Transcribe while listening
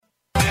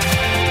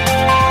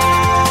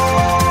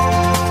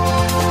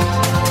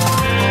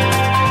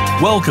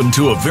Welcome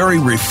to a very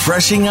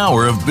refreshing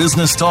hour of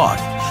business talk.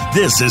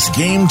 This is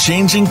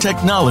Game-Changing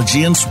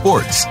Technology in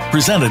Sports,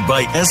 presented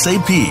by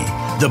SAP,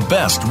 the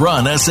best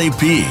run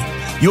SAP.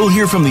 You'll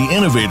hear from the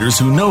innovators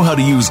who know how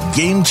to use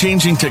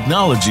game-changing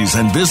technologies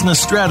and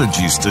business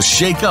strategies to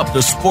shake up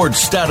the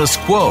sports status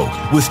quo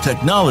with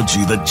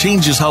technology that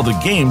changes how the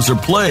games are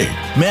played,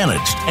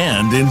 managed,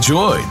 and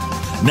enjoyed.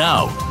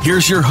 Now,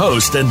 here's your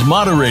host and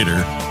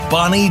moderator,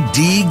 Bonnie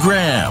D.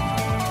 Graham.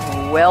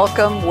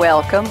 Welcome,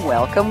 welcome,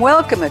 welcome,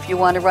 welcome. If you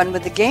want to run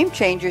with the Game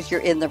Changers,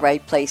 you're in the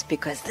right place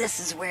because this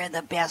is where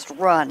the best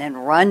run,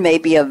 and run may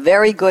be a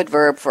very good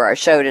verb for our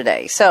show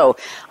today. So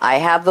I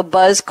have the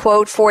buzz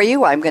quote for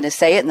you. I'm going to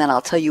say it, and then I'll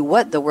tell you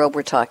what in the world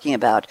we're talking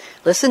about.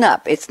 Listen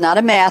up. It's not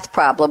a math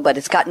problem, but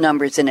it's got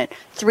numbers in it.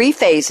 3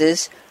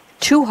 phases,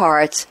 2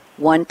 hearts,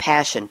 1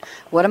 passion.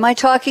 What am I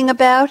talking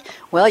about?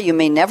 Well, you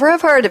may never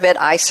have heard of it.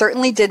 I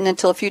certainly didn't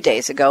until a few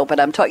days ago, but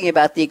I'm talking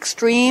about the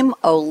Extreme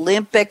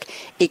Olympic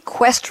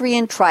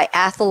Equestrian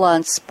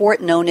Triathlon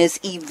sport known as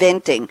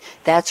eventing.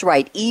 That's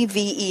right,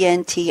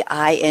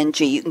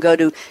 eventing. You can go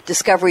to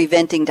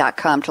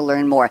discovereventing.com to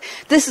learn more.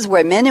 This is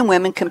where men and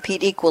women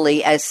compete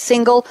equally as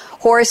single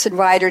horse and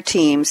rider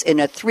teams in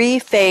a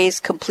 3-phase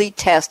complete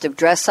test of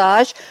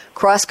dressage,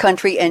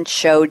 cross-country, and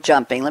show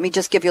jumping. Let me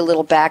just give you a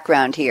little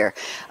background here.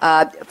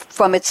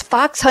 From its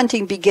fox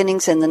hunting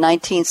beginnings in the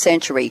 19th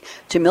century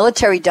to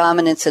military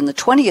dominance in the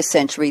 20th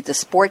century, the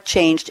sport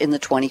changed in the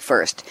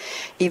 21st.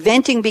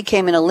 Eventing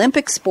became an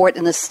Olympic sport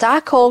in the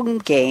Stockholm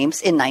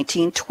Games in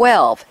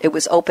 1912. It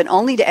was open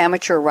only to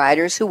amateur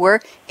riders who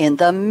were in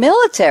the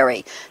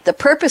military. The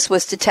purpose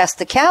was to test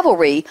the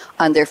cavalry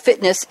on their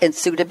fitness and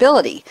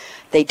suitability.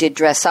 They did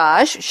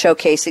dressage,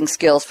 showcasing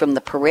skills from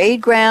the parade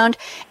ground,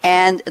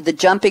 and the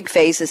jumping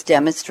phases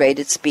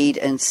demonstrated speed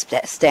and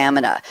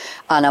stamina.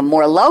 On a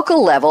more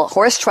local level,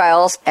 horse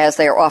trials, as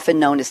they are often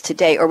known as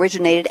today,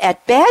 originated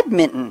at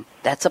badminton.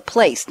 That's a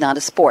place, not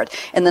a sport.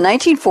 In the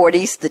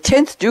 1940s, the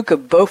 10th Duke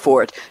of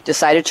Beaufort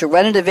decided to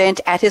run an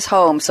event at his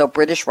home so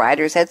British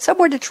riders had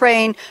somewhere to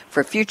train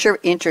for future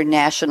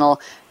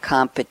international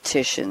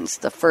competitions.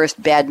 The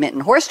first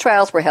badminton horse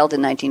trials were held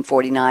in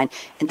 1949,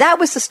 and that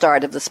was the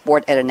start of the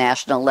sport at a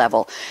national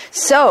level.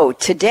 So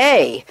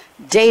today,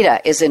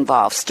 data is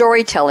involved,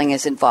 storytelling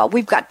is involved.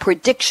 We've got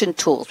prediction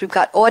tools, we've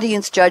got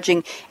audience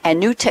judging, and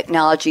new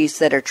technologies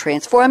that are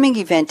transforming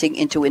eventing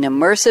into an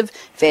immersive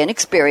fan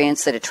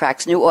experience that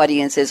attracts new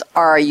audiences.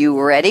 Are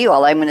you ready?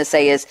 All I'm going to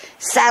say is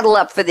saddle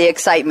up for the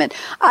excitement.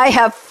 I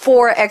have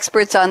 4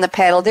 experts on the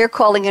panel. They're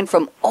calling in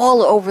from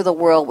all over the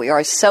world. We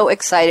are so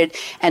excited,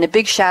 and a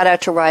big shout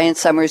out to Ryan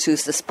Summers,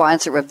 who's the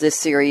sponsor of this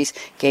series,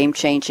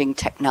 Game-Changing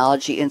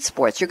Technology in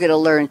Sports. You're going to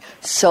learn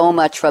so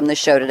much from the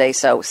show today,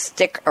 so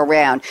stick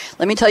around.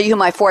 Let me tell you who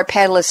my 4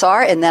 panelists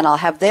are, and then I'll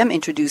have them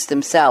introduce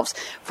themselves.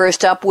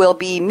 First up, we'll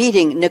be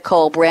meeting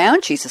Nicole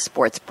Brown. She's a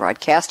sports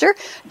broadcaster.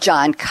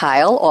 John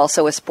Kyle,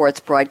 also a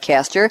sports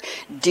broadcaster.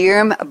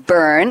 Dirm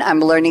Byrne, I'm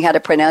learning how to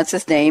pronounce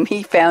his name.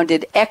 He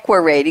founded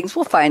Equa Ratings.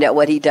 We'll find out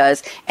what he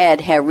does. And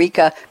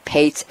Henrika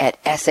Pates at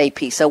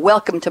SAP. So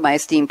welcome to my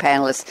esteemed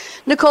panelists.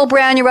 Nicole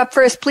Brown, you're up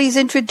first. Please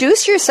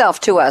introduce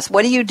yourself to us.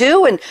 What do you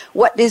do, and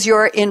what is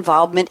your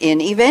involvement in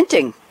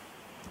eventing?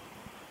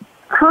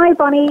 Hi,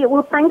 Bonnie.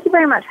 Well, thank you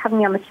very much for having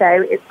me on the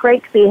show. It's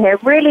great to be here.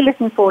 Really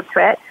looking forward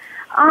to it.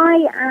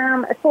 I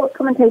am a sports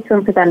commentator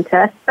and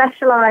presenter,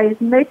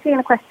 specialised mostly in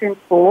equestrian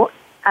sport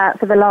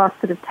for the last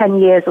sort of 10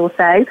 years or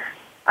so.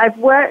 I've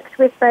worked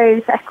with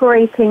both Equa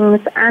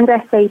Ratings and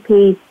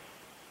SAP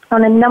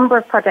on a number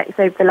of projects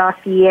over the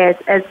last few years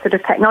as sort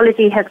of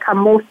technology has come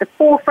more to the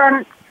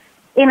forefront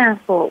in our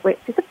sport, which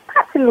is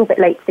perhaps a little bit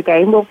late to the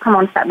game. We'll come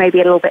on to that maybe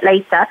a little bit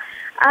later.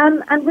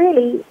 And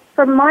really,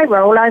 from my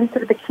role, I'm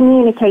sort of the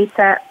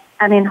communicator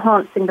and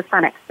enhancing the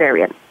fan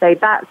experience. So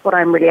that's what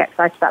I'm really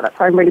excited about. That's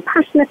what I'm really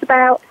passionate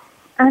about.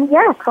 And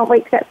yeah, can't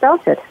wait to get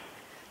started.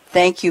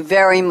 Thank you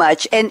very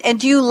much. And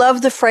do you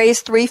love the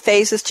phrase 3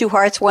 phases, 2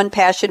 hearts, 1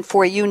 passion?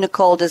 For you,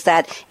 Nicole, does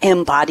that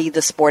embody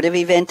the sport of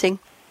eventing?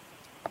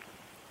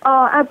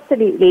 Oh,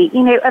 absolutely.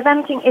 You know,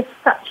 eventing is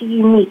such a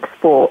unique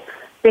sport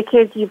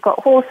because you've got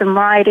horse and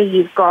rider,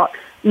 you've got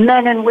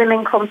men and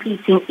women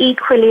competing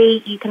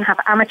equally, you can have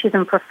amateurs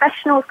and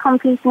professionals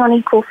competing on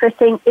equal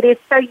footing. It is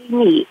so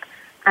unique,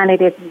 and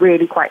it is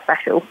really quite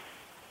special.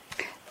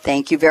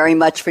 Thank you very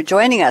much for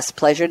joining us.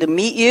 Pleasure to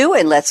meet you,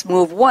 and let's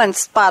move one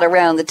spot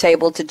around the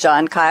table to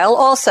John Kyle,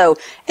 also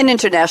an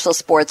international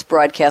sports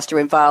broadcaster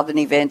involved in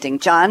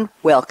eventing. John,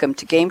 welcome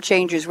to Game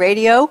Changers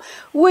Radio.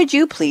 Would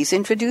you please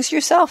introduce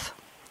yourself?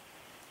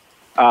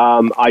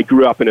 I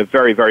grew up in a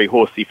very, very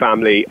horsey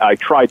family. I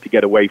tried to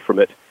get away from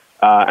it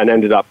and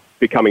ended up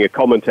becoming a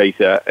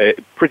commentator,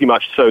 pretty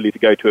much solely to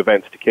go to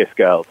events to kiss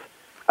girls.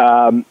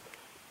 That's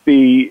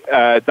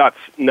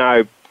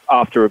now,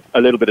 after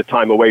a little bit of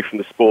time away from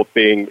the sport,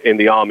 being in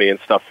the army and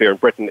stuff here in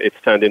Britain, it's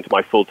turned into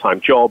my full-time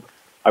job.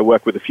 I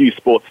work with a few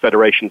sports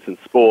federations and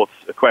sports,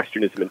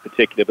 equestrianism in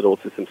particular, but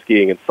also some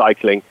skiing and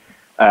cycling.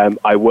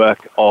 I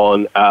work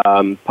on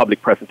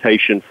public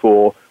presentation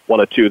for 1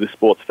 or 2 of the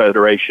sports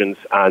federations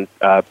and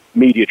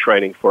media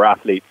training for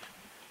athletes.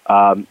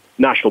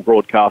 national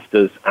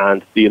broadcasters,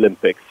 and the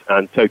Olympics.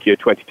 And Tokyo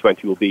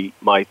 2020 will be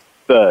my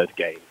third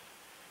Games.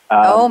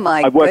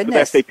 I've worked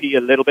with SAP a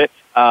little bit.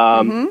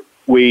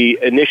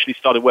 We initially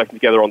started working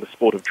together on the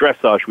sport of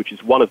dressage, which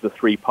is one of the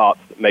three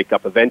parts that make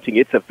up eventing.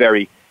 It's a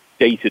very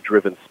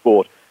data-driven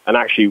sport. And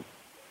actually,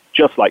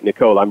 just like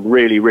Nicole, I'm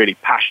really, really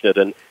passionate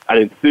and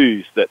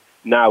enthused that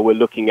now we're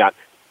looking at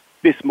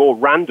this more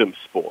random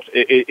sport.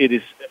 It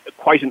is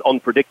quite an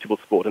unpredictable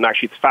sport, and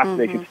actually it's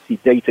fascinating to see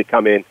data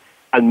come in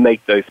and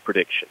make those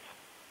predictions.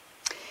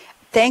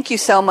 Thank you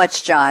so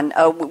much, John.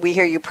 We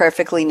hear you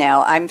perfectly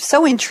now. I'm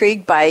so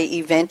intrigued by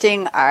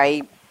eventing.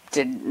 I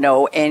didn't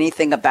know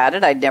anything about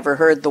it. I'd never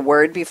heard the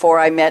word before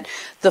I met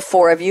the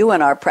four of you on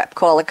our prep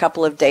call a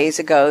couple of days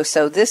ago.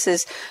 So this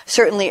is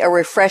certainly a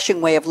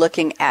refreshing way of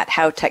looking at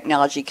how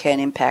technology can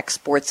impact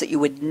sports that you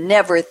would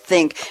never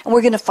think. And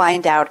we're going to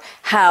find out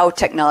how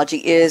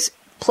technology is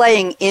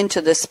playing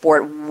into the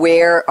sport.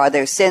 Where are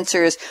there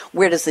sensors?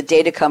 Where does the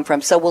data come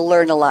from? So we'll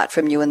learn a lot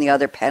from you and the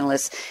other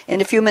panelists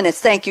in a few minutes.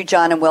 Thank you,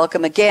 John, and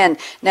welcome again.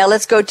 Now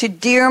let's go to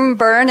Dirm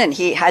Byrne, and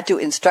he had to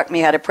instruct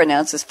me how to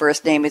pronounce his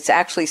first name. It's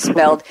actually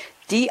spelled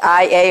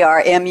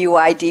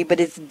Diarmuid,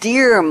 but it's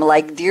Dirm,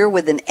 like deer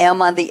with an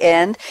M on the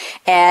end.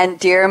 And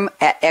Dirm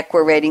at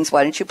Equa Ratings,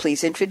 why don't you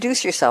please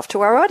introduce yourself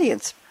to our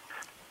audience?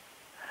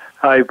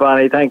 Hi,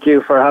 Bonnie. Thank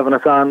you for having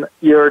us on.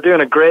 You're doing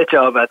a great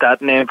job at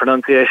that name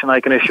pronunciation. I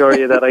can assure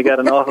you that I get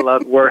an awful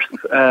lot worse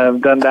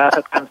than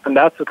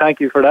that so thank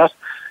you for that.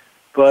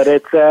 But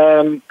it's,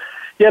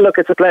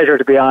 it's a pleasure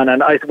to be on.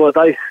 And I suppose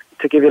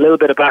to give you a little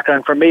bit of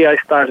background, for me, I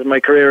started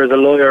my career as a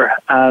lawyer.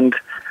 And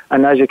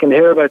as you can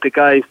hear about the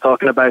guys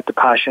talking about the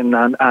passion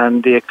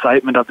and the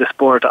excitement of the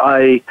sport,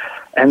 I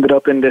ended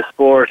up in this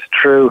sport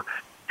through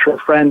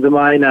friends of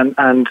mine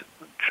and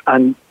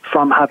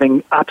from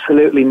having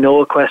absolutely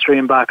no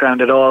equestrian background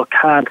at all,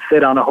 can't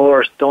sit on a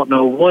horse, don't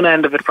know one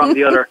end of it from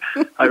the other.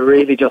 I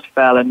really just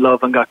fell in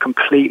love and got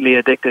completely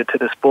addicted to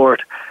the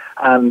sport.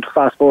 And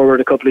fast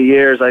forward a couple of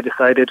years, I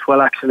decided,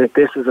 well, actually,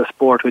 this is a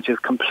sport which is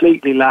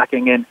completely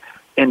lacking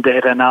in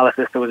data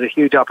analysis. There was a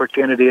huge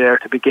opportunity there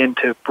to begin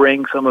to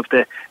bring some of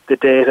the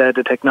data,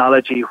 the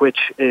technology, which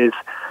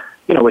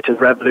has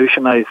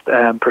revolutionized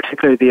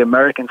particularly the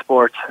American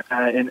sports,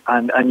 and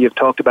you've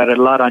talked about it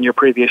a lot on your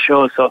previous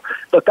shows. So,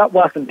 look, that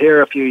wasn't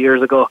here a few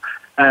years ago.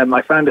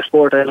 I found a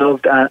sport I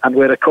loved, and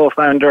with a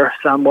co-founder,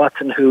 Sam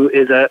Watson, who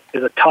is a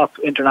top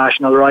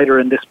international rider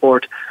in this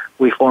sport,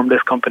 we formed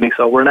this company.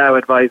 So we're now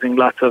advising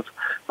lots of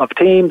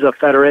teams, of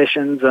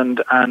federations,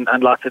 and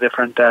lots of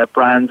different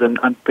brands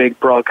and big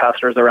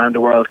broadcasters around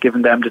the world,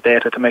 giving them the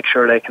data to make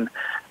sure they can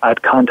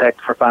add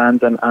context for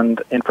fans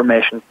and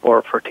information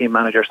for team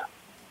managers.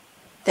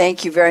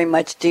 Thank you very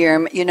much,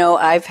 Dirm. You know,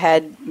 I've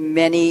had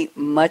many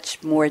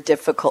much more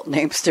difficult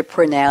names to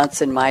pronounce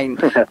in my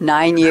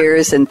 9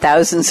 years and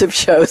thousands of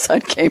shows on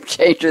Game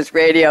Changers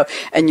Radio,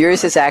 and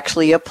yours is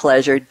actually a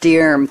pleasure.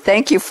 Dirm,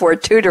 thank you for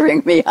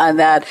tutoring me on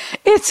that.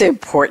 It's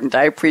important.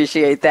 I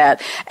appreciate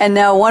that. And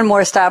now one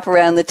more stop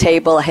around the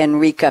table,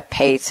 Henrika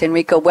Pates.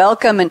 Henrika,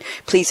 welcome, and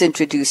please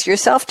introduce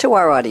yourself to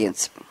our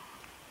audience.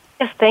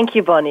 Yes, thank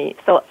you, Bonnie.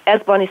 So,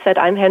 as Bonnie said,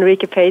 I'm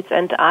Henrika Pates,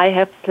 and I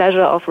have the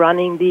pleasure of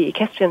running the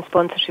equestrian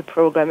sponsorship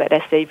program at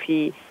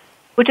SAP,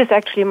 which is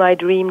actually my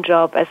dream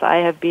job, as I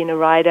have been a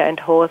rider and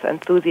horse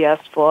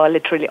enthusiast for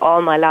literally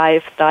all my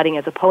life, starting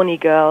as a pony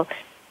girl.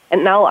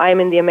 And now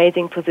I'm in the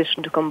amazing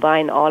position to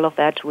combine all of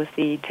that with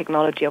the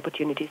technology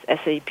opportunities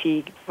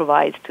SAP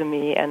provides to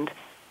me. And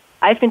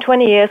I've been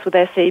 20 years with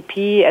SAP,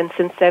 and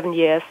since 7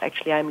 years,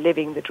 actually, I'm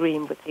living the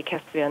dream with the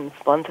equestrian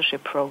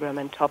sponsorship program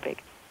and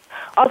topic.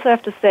 Also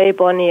have to say,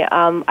 Bonnie,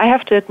 I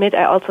have to admit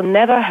I also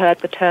never heard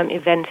the term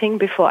eventing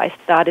before I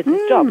started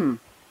this job.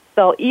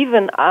 So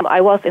even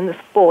I was in the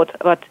sport,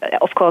 but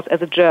of course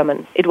as a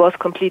German, it was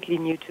completely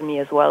new to me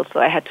as well, so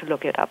I had to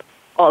look it up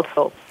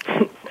also.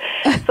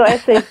 So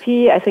SAP,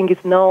 I think,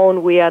 is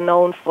known. We are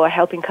known for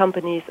helping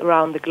companies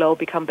around the globe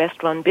become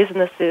best-run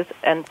businesses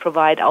and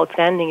provide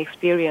outstanding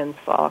experience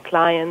for our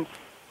clients.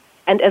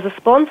 And as a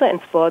sponsor in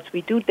sports,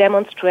 we do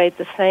demonstrate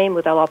the same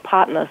with our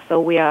partners.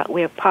 So we are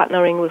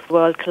partnering with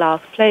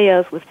world-class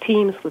players, with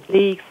teams, with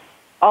leagues,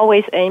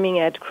 always aiming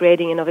at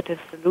creating innovative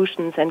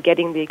solutions and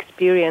getting the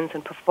experience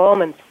and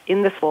performance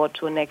in the sport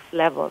to a next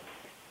level.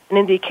 And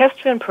in the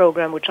equestrian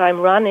program, which I'm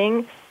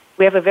running,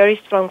 we have a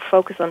very strong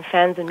focus on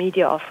fans and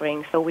media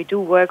offerings. So we do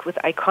work with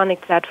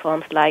iconic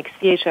platforms like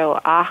CHRO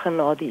Aachen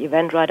or the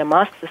Event Rider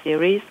Master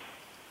Series.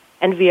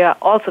 And we are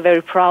also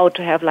very proud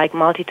to have like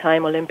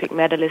multi-time Olympic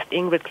medalist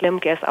Ingrid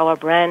Klimke as our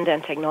brand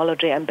and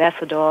technology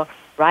ambassador,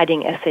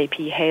 riding SAP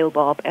Hail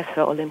Bob as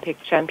her Olympic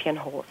champion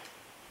horse.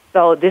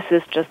 So this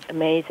is just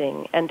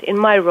amazing. And in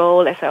my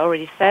role, as I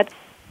already said,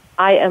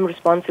 I am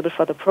responsible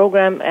for the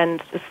program,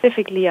 and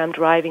specifically I'm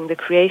driving the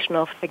creation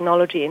of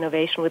technology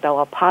innovation with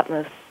our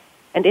partners.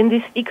 And in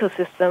this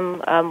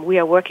ecosystem, we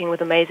are working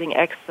with amazing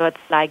experts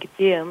like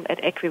Dirm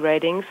at Equa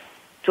Ratings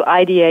to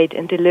ideate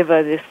and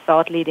deliver this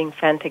thought-leading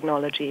fan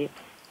technology.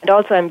 And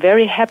also, I'm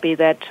very happy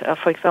that,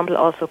 for example,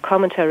 also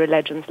commentary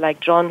legends like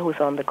John, who's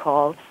on the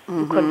call,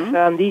 who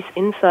confirm these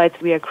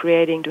insights we are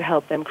creating to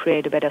help them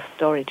create a better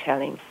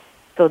storytelling.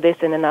 So this,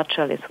 in a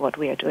nutshell, is what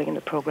we are doing in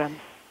the program.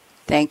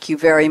 Thank you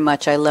very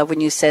much. I love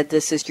when you said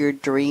this is your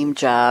dream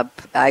job.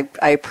 I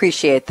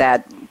appreciate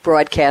that.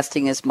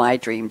 Broadcasting is my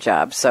dream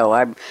job, so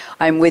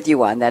I'm with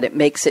you on that. It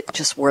makes it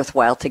just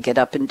worthwhile to get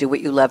up and do what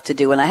you love to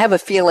do. And I have a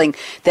feeling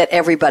that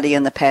everybody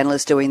in the panel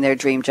is doing their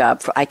dream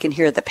job. I can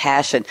hear the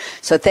passion.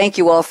 So thank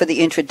you all for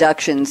the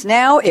introductions.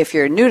 Now, if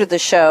you're new to the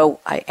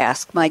show, I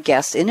ask my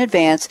guests in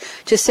advance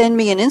to send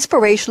me an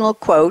inspirational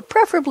quote,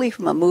 preferably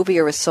from a movie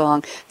or a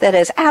song, that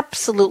has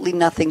absolutely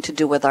nothing to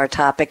do with our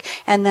topic.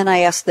 And then I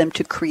ask them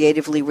to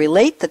creatively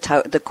relate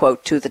the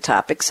quote to the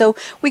topic so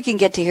we can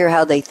get to hear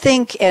how they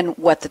think and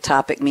what the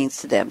topic means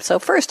to them. So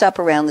first up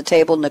around the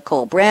table,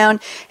 Nicole Brown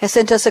has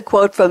sent us a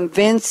quote from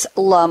Vince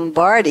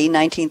Lombardi,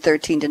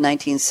 1913 to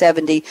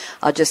 1970.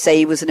 I'll just say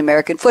he was an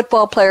American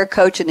football player,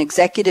 coach, and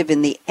executive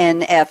in the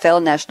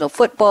NFL, National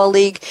Football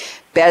League.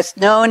 Best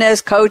known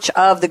as coach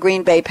of the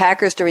Green Bay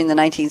Packers during the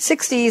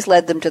 1960s,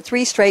 led them to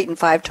 3 straight and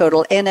 5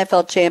 total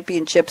NFL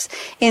championships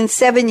in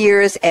 7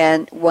 years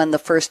and won the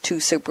first 2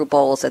 Super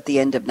Bowls at the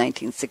end of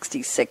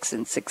 1966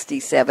 and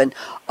 67.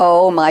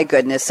 Oh, my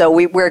goodness. So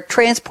we're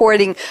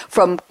transporting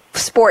from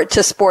sport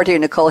to sport here,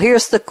 Nicole.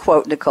 Here's the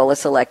quote Nicole has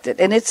selected,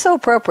 and it's so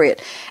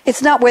appropriate.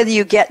 It's not whether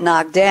you get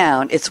knocked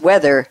down, it's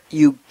whether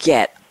you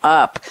get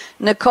up.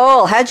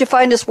 Nicole, how'd you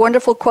find this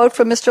wonderful quote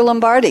from Mr.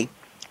 Lombardi?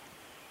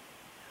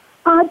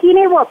 Do you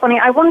know what, Bonnie?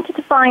 I wanted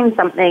to find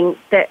something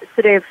that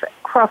sort of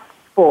crossed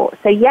sport.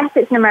 So yes,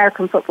 it's an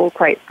American football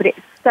quote, but it's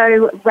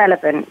so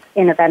relevant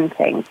in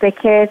eventing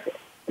because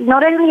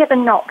not only are the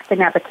knocks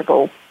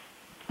inevitable,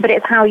 but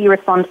it's how you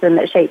respond to them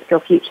that shapes your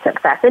future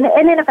success. And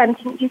in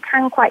eventing, you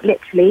can quite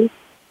literally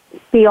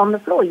be on the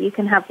floor. You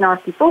can have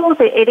nasty falls.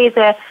 It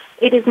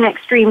is an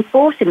extreme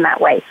sport in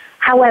that way.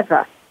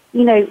 However,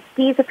 you know,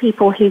 these are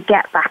people who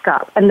get back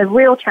up, and the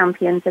real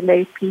champions are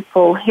those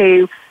people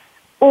who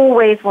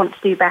always want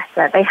to do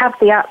better. They have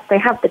the ups, they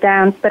have the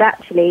downs, but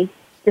actually,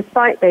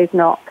 despite those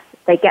knocks,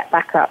 they get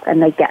back up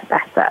and they get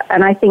better.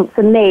 And I think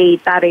for me,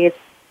 that is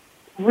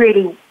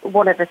really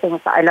one of the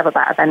things that I love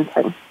about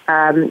eventing.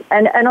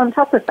 And on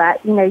top of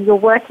that, you know, you're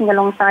working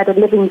alongside a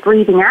living,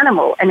 breathing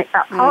animal, and it's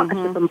that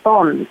partnership and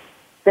bond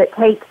that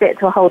takes it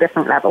to a whole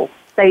different level.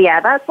 So yeah,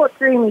 that's what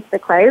drew me to the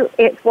quote.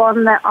 It's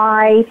one that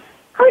I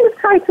kind of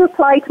try to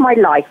apply to my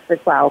life as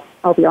well,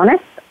 I'll be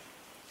honest.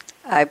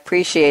 I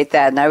appreciate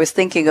that. And I was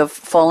thinking of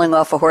falling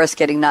off a horse,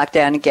 getting knocked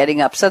down, and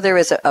getting up. So there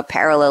is a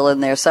parallel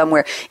in there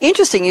somewhere.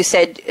 Interesting, you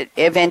said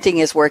eventing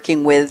is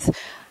working with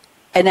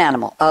an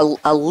animal,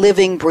 a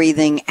living,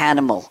 breathing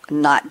animal,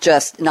 not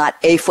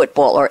a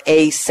football or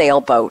a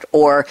sailboat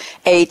or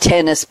a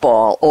tennis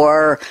ball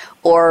or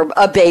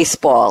a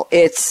baseball.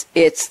 There's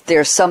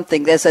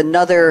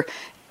another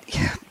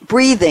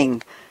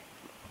breathing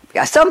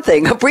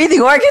a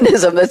breathing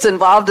organism that's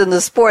involved in the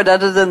sport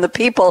other than the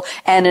people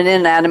and an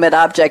inanimate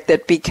object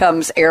that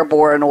becomes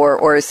airborne or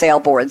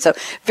sailborne. So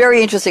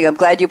very interesting. I'm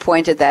glad you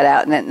pointed that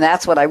out. And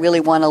that's what I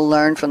really want to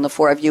learn from the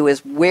four of you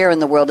is where in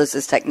the world is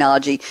this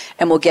technology?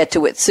 And we'll get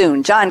to it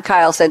soon. John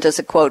Kyle sent us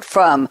a quote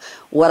from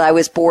What I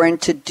Was Born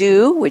to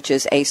Do, which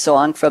is a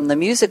song from the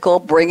musical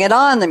Bring It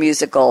On, the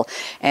musical.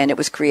 And it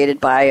was created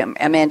by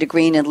Amanda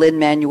Green and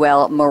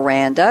Lin-Manuel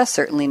Miranda,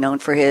 certainly known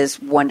for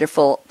his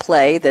wonderful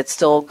play that's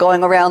still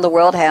going around the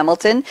world,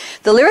 Hamilton.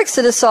 The lyrics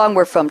to the song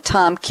were from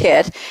Tom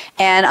Kitt,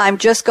 and I'm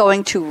just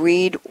going to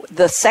read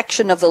the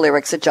section of the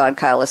lyrics that John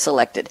Kyle has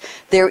selected.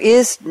 There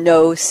is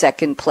no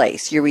second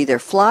place. You're either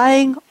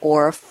flying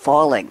or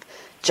falling.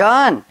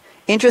 John,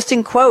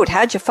 interesting quote.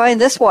 How'd you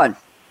find this one?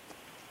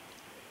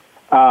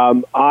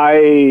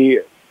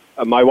 My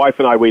wife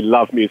and I, we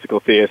love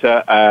musical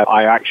theatre.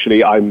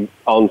 I'm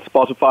on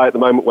Spotify at the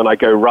moment when I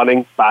go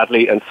running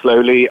badly and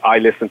slowly. I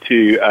listen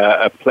to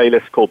a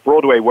playlist called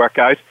Broadway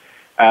Workout,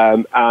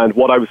 and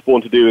What I Was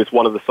Born to Do is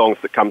one of the songs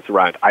that comes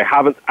around. I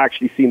haven't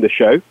actually seen the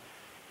show.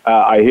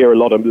 I hear a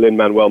lot of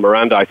Lin-Manuel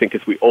Miranda, I think,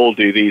 as we all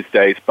do these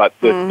days, but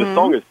the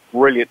song is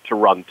brilliant to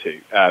run to.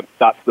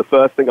 That's the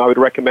first thing I would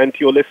recommend to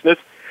your listeners.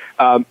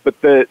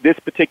 But this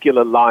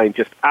particular line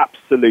just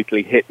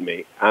absolutely hit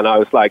me, and I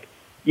was like,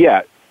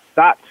 yeah,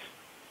 that's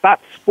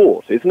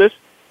sport, isn't it?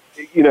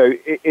 You know,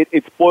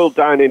 it's boiled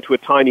down into a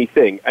tiny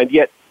thing, and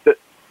yet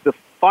the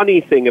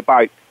funny thing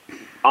about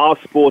our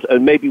sport,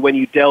 and maybe when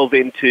you delve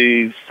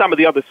into some of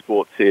the other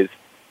sports, is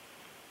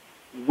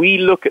we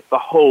look at the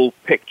whole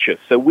picture.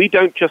 So we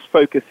don't just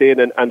focus in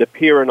and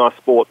appear in our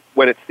sport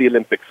when it's the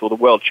Olympics or the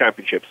World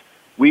Championships.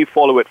 We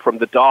follow it from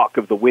the dark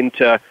of the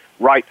winter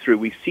right through.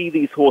 We see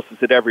these horses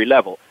at every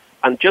level.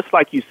 And just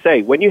like you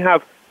say, when you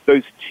have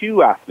those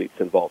two athletes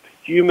involved,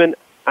 human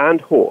and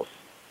horse,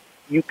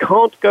 you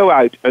can't go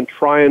out and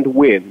try and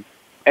win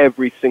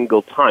every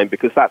single time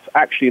because that's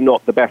actually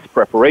not the best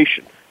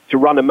preparation. To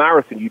run a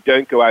marathon, you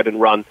don't go out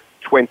and run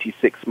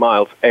 26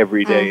 miles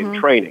every day in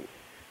training.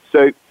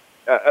 So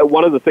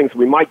one of the things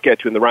we might get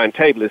to in the round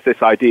table is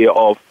this idea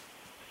of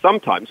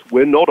sometimes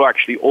we're not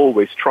actually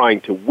always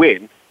trying to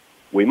win.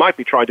 we might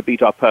be trying to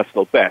beat our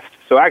personal best.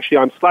 So actually,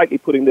 I'm slightly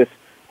putting this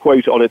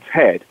quote on its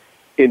head.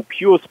 In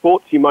pure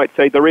sports, you might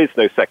say there is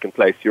no second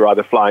place. You're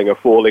either flying or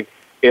falling.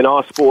 In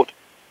our sport,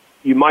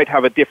 you might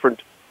have a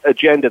different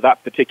agenda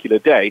that particular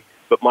day,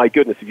 but my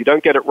goodness, if you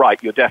don't get it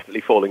right, you're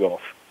definitely falling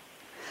off.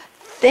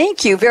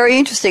 Thank you. Very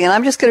interesting. And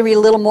I'm just going to read a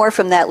little more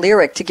from that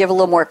lyric to give a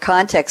little more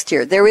context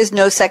here. There is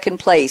no second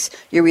place.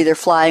 You're either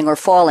flying or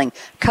falling.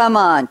 Come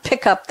on,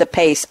 pick up the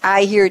pace.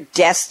 I hear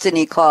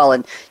destiny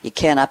calling. You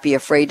cannot be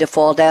afraid to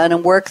fall down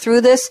and work through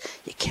this.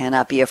 You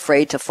cannot be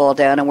afraid to fall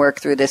down and work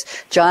through this.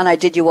 John, I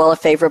did you all a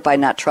favor by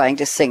not trying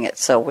to sing it,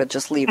 so we'll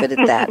just leave it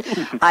at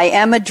that. I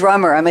am a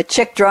drummer. I'm a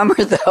chick drummer,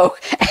 though,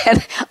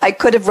 and I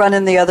could have run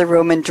in the other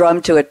room and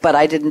drummed to it, but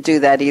I didn't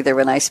do that either,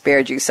 and I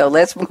spared you. So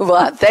let's move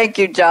on. Thank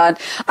you, John.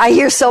 I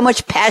hear so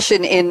much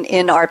passion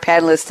in our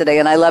panelists today,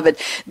 and I love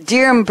it.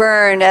 Dear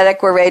Byrne at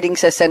Equa Ratings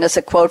has sent us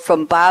a quote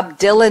from Bob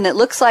Dylan. It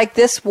looks like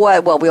this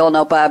was, well, we all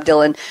know Bob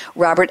Dylan,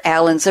 Robert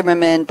Allen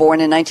Zimmerman, born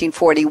in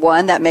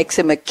 1941. That makes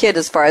him a kid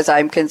as far as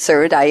I'm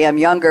concerned. I am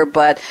younger,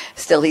 but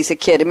still he's a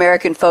kid.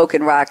 American folk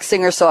and rock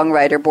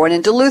singer-songwriter, born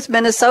in Duluth,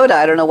 Minnesota.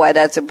 I don't know why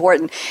that's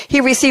important. He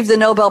received the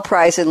Nobel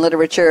Prize in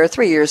Literature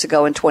 3 years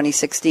ago in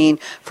 2016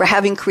 for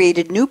having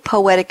created new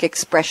poetic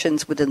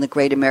expressions within the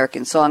great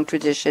American song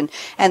tradition,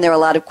 and there are a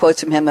lot of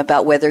quotes from him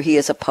about whether he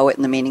is a poet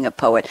and the meaning of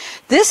poet.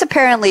 This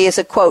apparently is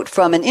a quote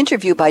from an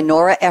interview by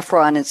Nora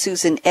Ephron and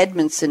Susan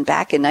Edmondson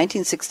back in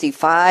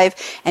 1965.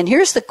 And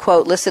here's the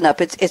quote. Listen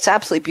up. It's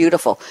absolutely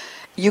beautiful.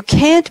 You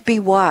can't be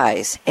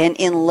wise and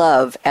in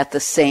love at the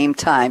same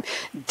time.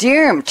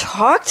 Dirm,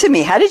 talk to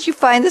me. How did you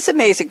find this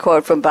amazing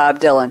quote from Bob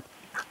Dylan?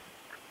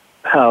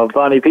 Oh,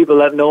 Bonnie, people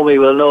that know me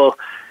will know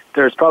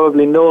there's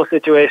probably no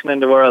situation in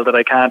the world that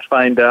I can't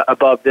find a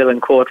Bob Dylan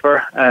quote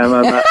for. I'm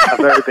a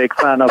very big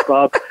fan of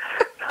Bob.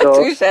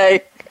 So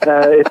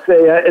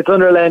it's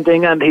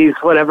unrelenting, and he's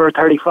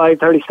 35,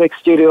 36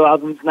 studio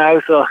albums now,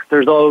 so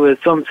there's always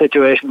some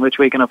situation which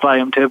we can apply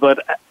him to.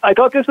 But I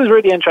thought this was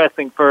really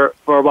interesting for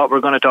what we're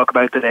going to talk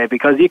about today,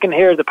 because you can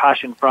hear the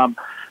passion from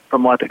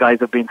what the guys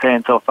have been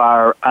saying so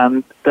far,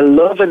 and the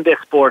love in this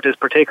sport is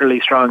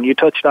particularly strong. You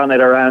touched on it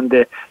around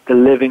the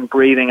living,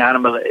 breathing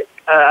animal.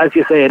 As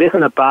you say, it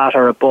isn't a bat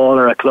or a ball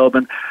or a club,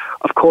 and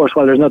of course,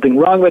 while there's nothing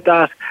wrong with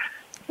that,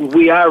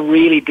 we are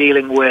really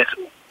dealing with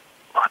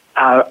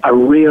a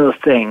real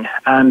thing.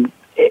 And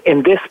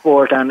in this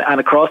sport and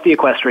across the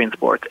equestrian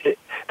sport,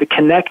 the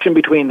connection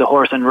between the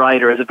horse and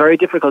rider is a very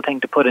difficult thing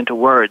to put into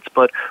words,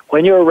 but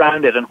when you're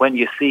around it and when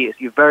you see it,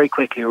 you very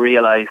quickly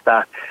realize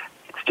that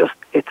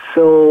it's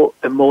so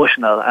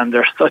emotional, and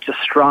there's such a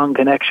strong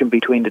connection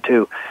between the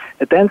two.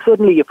 And then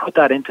suddenly you put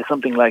that into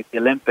something like the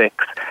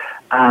Olympics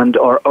and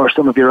or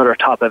some of your other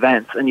top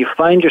events, and you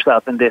find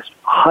yourself in this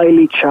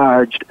highly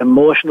charged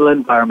emotional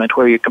environment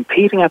where you're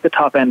competing at the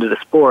top end of the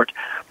sport,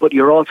 but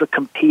you're also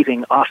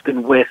competing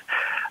often with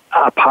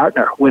a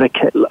partner, with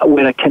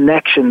a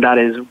connection that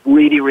is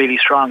really, really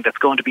strong, that's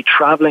going to be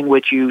traveling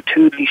with you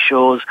to these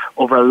shows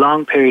over a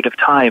long period of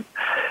time.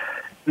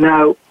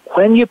 Now,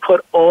 when you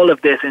put all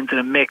of this into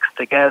the mix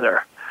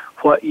together,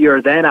 what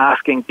you're then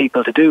asking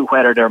people to do,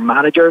 whether they're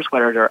managers,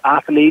 whether they're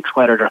athletes,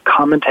 whether they're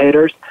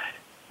commentators,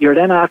 you're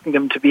then asking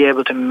them to be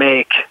able to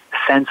make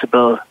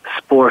sensible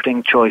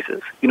sporting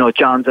choices. You know,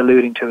 John's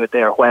alluding to it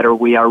there, whether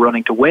we are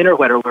running to win or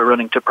whether we're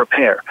running to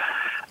prepare.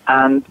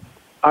 And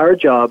our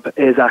job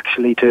is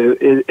actually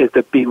is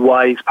the be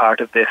wise part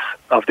of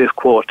this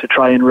quote, to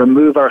try and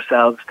remove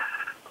ourselves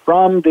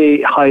from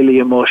the highly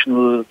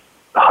emotionally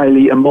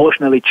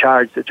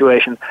charged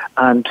situation,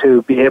 and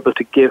to be able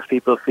to give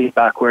people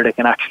feedback where they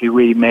can actually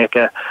really make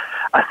a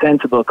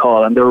sensible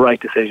call and the right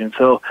decision.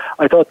 So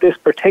I thought this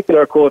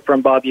particular quote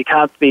from Bob, you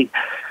can't be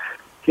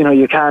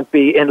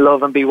in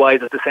love and be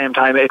wise at the same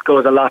time. It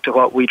goes a lot to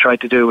what we try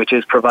to do, which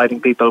is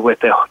providing people with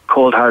the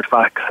cold hard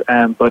facts,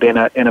 but in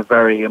a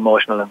very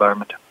emotional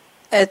environment.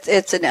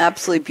 It's an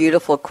absolutely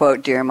beautiful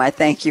quote, Dirm. I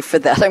thank you for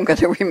that. I'm going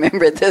to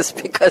remember this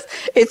because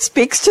it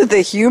speaks to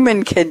the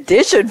human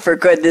condition, for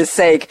goodness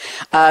sake.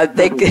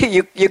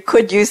 You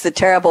could use the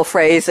terrible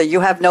phrase that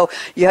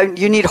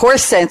you need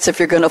horse sense if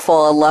you're going to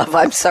fall in love.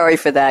 I'm sorry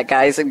for that,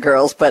 guys and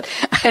girls. But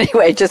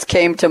anyway, it just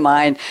came to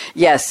mind.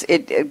 Yes,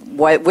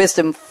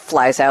 wisdom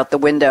flies out the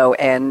window.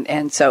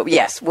 And so,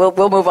 yes, we'll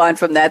move on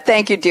from that.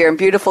 Thank you, Dirm.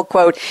 Beautiful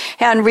quote.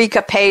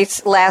 Henrika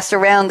Pates, last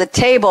around the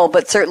table,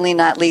 but certainly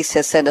not least,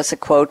 has sent us a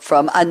quote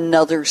from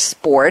another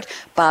sport,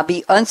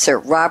 Bobby Unser.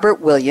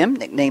 Robert William,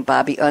 nicknamed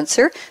Bobby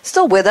Unser,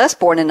 still with us,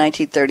 born in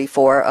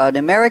 1934, an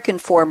American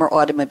former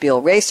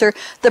automobile racer,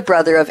 the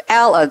brother of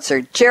Al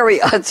Unser, Jerry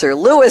Unser,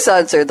 Louis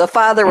Unser, the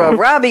father of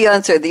Robbie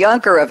Unser, the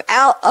uncle of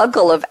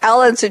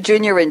Al Unser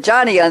Jr. and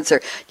Johnny Unser.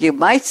 You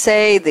might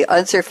say the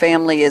Unser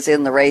family is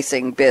in the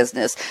racing business.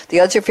 business. The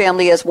Unser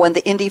family has won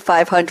the Indy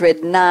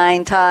 500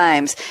 9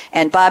 times,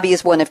 and Bobby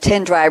is one of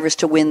 10 drivers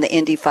to win the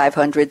Indy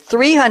 500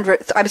 3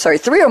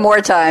 or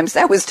more times.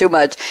 That was too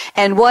much.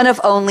 And one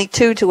of only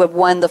 2 to have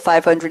won the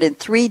 500 in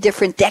 3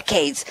 different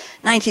decades,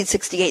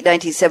 1968,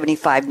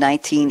 1975,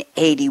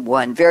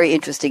 1981. Very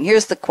interesting.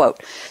 Here's the quote.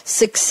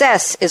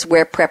 Success is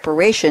where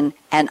preparation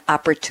and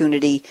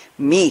opportunity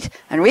meet.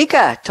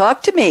 Enrica,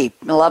 talk to me.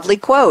 A lovely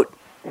quote.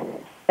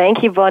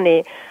 Thank you,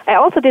 Bonnie. I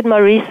also did my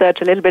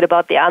research a little bit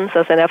about the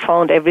answers, and I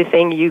found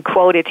everything you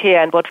quoted here.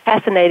 And what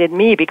fascinated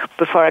me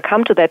before I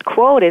come to that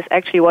quote is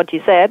actually what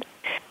you said,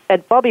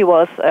 that Bobby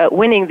was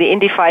winning the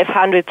Indy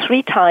 500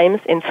 3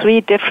 times in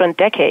 3 different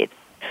decades,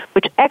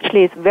 which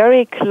actually is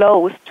very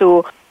close to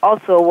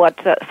also what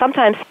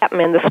sometimes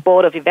happens in the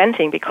sport of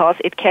eventing, because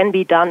it can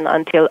be done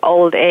until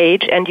old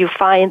age, and you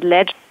find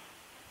legends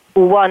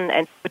who won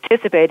and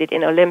participated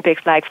in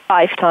Olympics like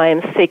 5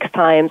 times, 6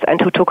 times, and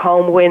who took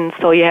home wins.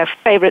 So you have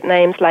favorite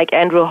names like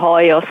Andrew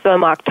Hoy or Sir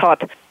Mark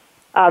Todd,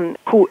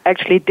 who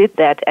actually did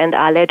that and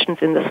are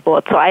legends in the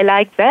sport. So I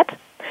like that.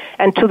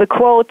 And to the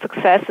quote,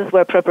 success is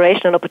where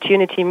preparation and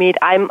opportunity meet.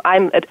 I'm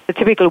a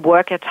typical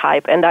worker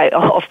type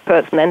of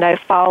person, and I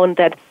found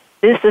that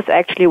this is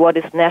actually what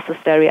is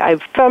necessary. I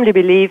firmly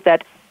believe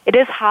that it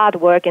is hard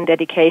work and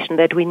dedication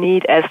that we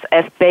need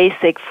as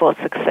basic for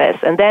success.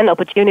 And then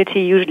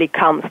opportunity usually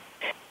comes.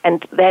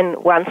 And then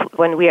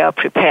when we are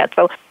prepared.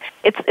 So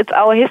it's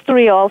our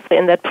history also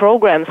in that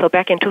program. So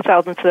back in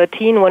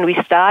 2013 when we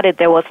started,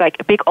 there was like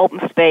a big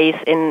open space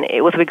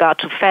with regard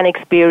to fan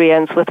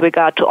experience, with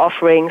regard to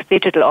offerings,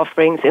 digital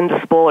offerings in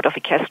the sport of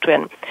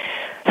equestrian.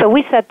 So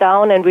we sat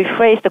down and we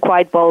phrased a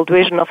quite bold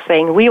vision of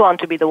saying we want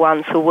to be the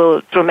ones who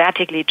will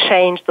dramatically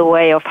change the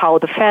way of how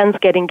the fans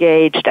get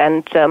engaged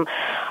and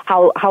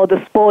how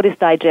the sport is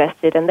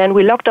digested. And then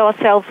we locked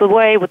ourselves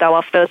away with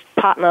our first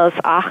partners,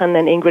 Aachen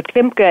and Ingrid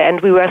Klimke,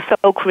 and we were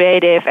so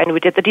creative, and we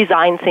did the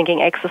design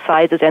thinking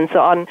exercises and so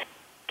on,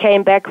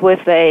 came back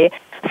with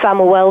some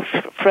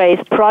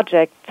well-phrased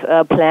project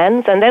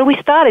plans, and then we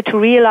started to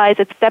realize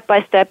it step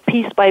by step,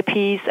 piece by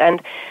piece,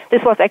 and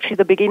this was actually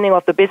the beginning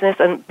of the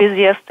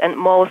busiest and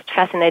most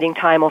fascinating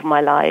time of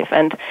my life.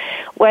 And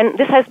when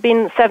this has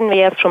been 7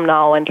 years from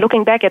now, and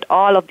looking back at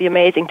all of the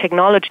amazing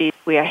technologies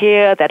we are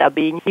here that are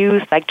being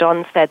used, like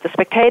John said, the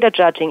spectator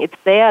judging, it's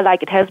there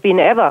like it has been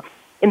ever.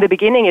 In the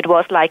beginning, it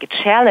was like a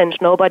challenge.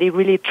 Nobody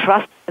really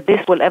trusted that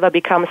this will ever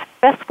become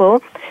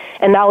successful,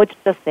 and now it's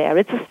just there.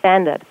 It's a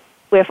standard.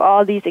 We have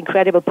all these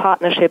incredible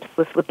partnerships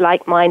with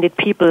like-minded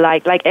people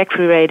like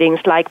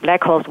AccuRatings, like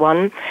Black Horse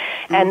One.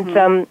 Mm-hmm.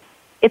 And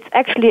it's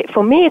actually,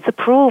 for me, it's a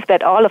proof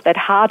that all of that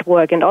hard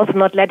work and also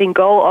not letting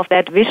go of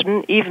that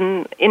vision,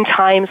 even in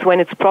times when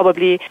it's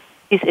probably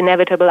these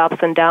inevitable ups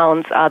and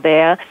downs are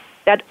there,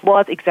 that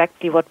was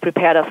exactly what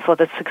prepared us for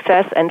the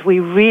success. And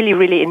we really,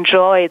 really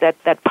enjoy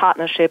that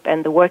partnership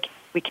and the work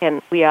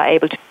we are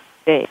able to do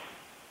today.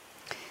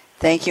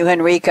 Thank you,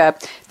 Enrica.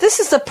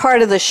 This is the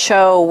part of the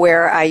show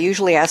where I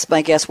usually ask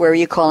my guests, where are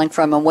you calling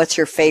from and what's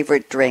your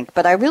favorite drink?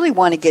 But I really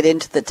want to get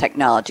into the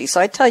technology. So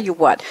I tell you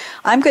what,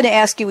 I'm going to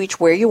ask you each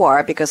where you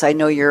are, because I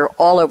know you're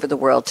all over the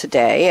world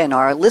today, and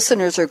our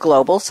listeners are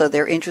global, so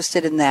they're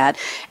interested in that.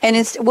 And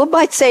we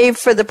might save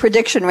for the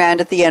prediction round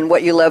at the end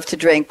what you love to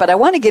drink, but I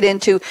want to get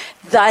into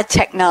the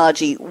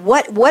technology.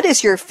 What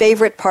is your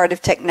favorite part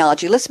of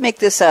technology? Let's make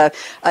this a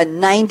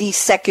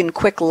 90-second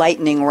quick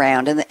lightning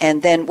round,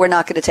 and then we're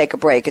not going to take a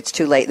break. It's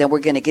too late. Then we're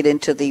going to get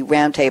into the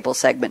roundtable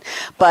segment.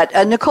 But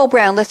Nicole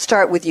Brown, let's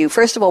start with you.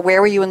 First of all,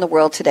 where are you in the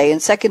world today?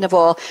 And second of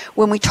all,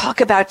 when we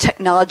talk about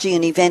technology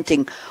and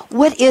eventing,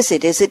 what is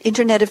it? Is it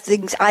Internet of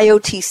Things,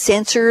 IoT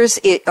sensors?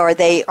 Are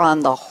they on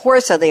the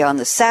horse? Are they on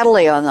the saddle?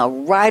 Are they on the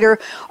rider?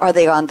 Are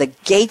they on the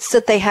gates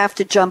that they have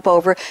to jump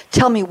over?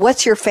 Tell me,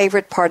 what's your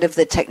favorite part of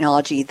the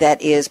technology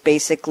that is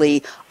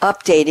basically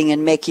updating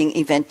and making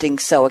eventing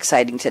so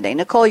exciting today?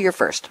 Nicole, you're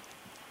first.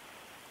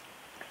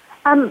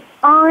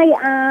 I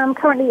am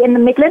currently in the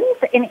Midlands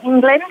in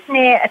England,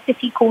 near a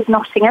city called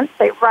Nottingham,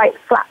 so right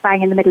slap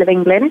bang in the middle of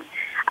England.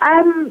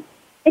 In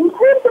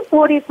terms of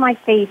what is my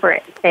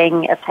favourite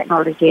thing of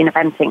technology and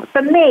eventing,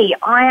 for me,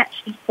 I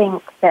actually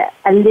think that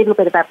a little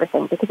bit of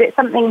everything, because it's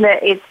something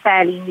that is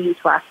fairly new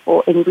to our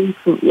sport in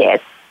recent years,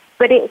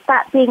 but it's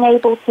that being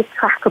able to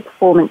track a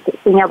performance,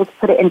 it's being able to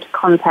put it into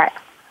context,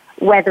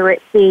 whether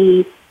it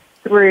be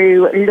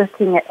through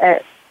looking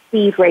at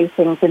speed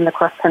ratings in the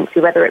cross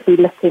country, whether it be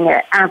looking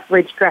at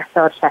average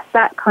dressage tests,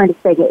 that kind of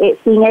thing.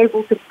 It's being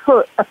able to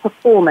put a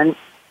performance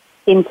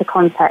into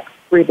context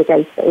through the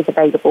data that is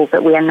available,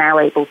 that we are now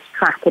able to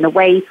track in a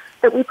way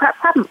that we perhaps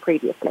haven't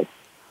previously.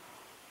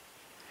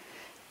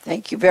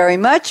 Thank you very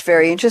much.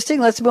 Very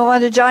interesting. Let's move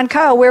on to John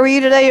Kyle. Where were you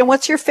today, and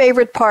what's your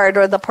favorite part,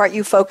 or the part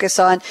you focus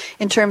on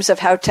in terms of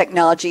how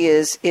technology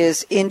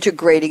is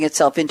integrating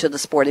itself into the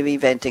sport of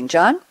eventing?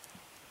 John?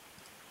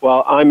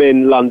 Well, I'm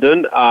in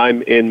London.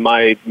 I'm in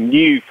my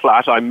new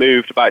flat. I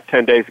moved about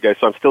 10 days ago,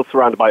 so I'm still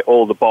surrounded by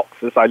all the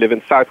boxes. I live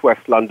in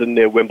southwest London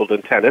near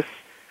Wimbledon Tennis.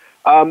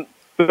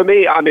 For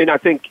me, I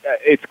think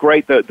it's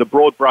great that the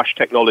broad brush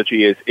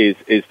technology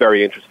is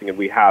very interesting, and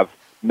we have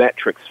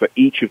metrics for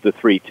each of the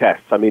three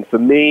tests. I mean, for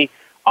me,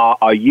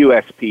 our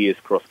USP is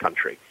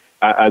cross-country,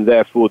 and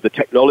therefore the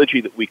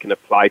technology that we can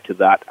apply to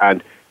that,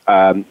 and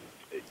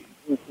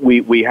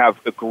we have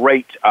a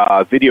great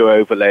video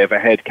overlay of a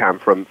head cam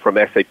from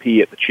SAP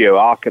at the CHIO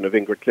Aachen of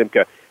Ingrid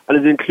Klimke, and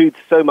it includes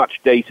so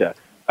much data.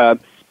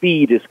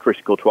 Speed is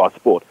critical to our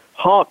sport.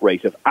 Heart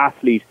rate of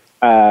athlete,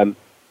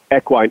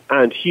 equine,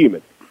 and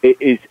human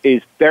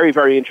is very,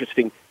 very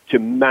interesting to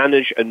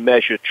manage and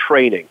measure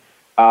training.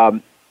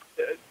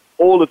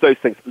 All of those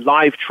things,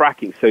 live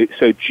tracking, so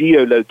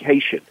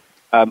geolocation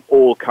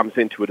all comes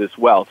into it as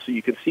well. So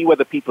you can see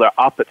whether people are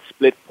up at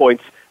split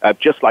points,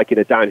 just like in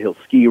a downhill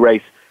ski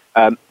race.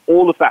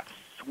 All of that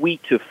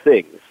suite of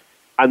things,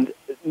 and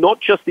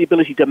not just the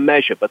ability to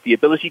measure, but the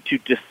ability to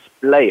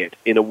display it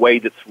in a way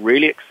that's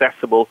really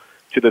accessible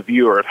to the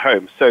viewer at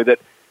home, so that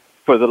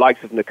for the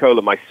likes of Nicole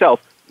and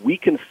myself, we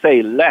can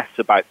say less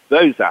about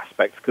those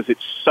aspects because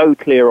it's so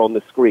clear on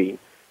the screen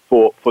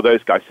for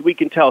those guys. So we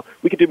can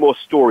do more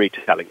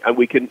storytelling, and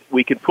we can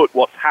put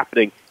what's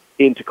happening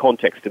into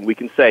context, and we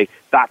can say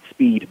that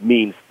speed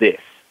means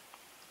this.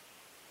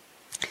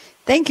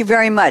 Thank you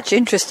very much.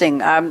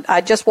 Interesting.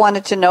 I just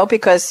wanted to know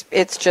because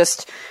it's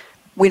just,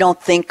 we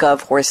don't think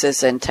of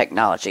horses and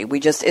technology.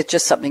 It's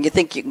just something you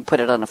think you can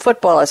put it on a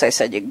football. As I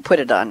said, you can put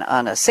it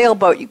on a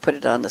sailboat. You can put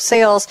it on the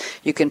sails.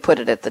 You can put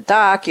it at the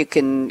dock. You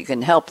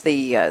can help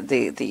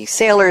the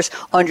sailors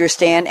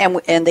understand,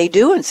 and they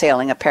do in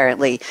sailing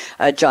apparently,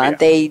 John. Yeah.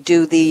 They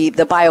do the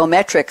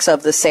biometrics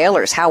of the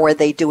sailors. How are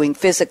they doing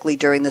physically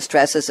during the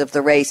stresses of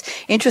the race?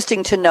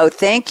 Interesting to know.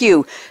 Thank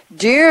you,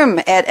 Dirm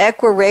at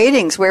Equa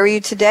Ratings. Where are you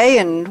today,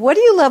 and what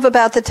do you love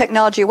about the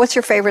technology? What's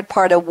your favorite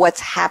part of what's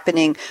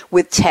happening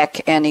with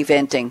tech and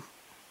eventing?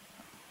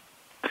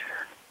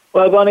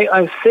 Well, Bonnie,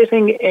 I'm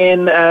sitting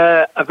in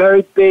a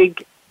very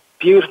big,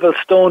 beautiful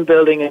stone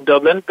building in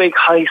Dublin, big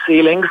high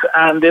ceilings,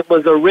 and it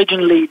was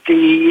originally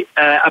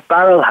a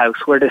barrel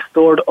house where they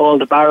stored all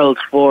the barrels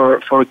for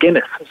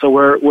Guinness. So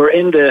we're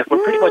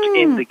pretty much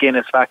in the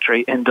Guinness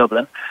factory in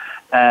Dublin.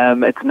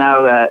 It's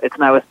now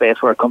a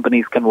space where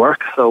companies can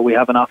work. So we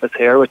have an office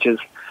here, which is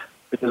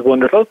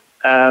wonderful.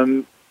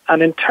 And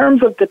in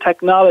terms of the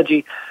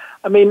technology,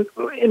 I mean,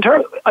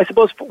 I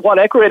suppose what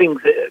Equa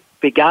Ratings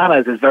began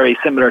as is very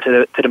similar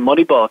to the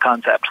Moneyball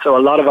concept. So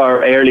a lot of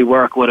our early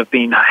work would have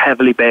been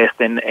heavily based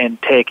in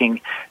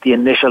taking the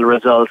initial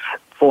results,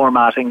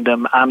 formatting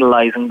them,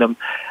 analysing them,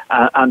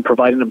 and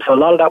providing them. So a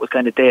lot of that was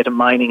kind of data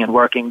mining and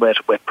working with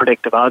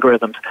predictive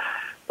algorithms.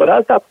 But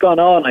as that's gone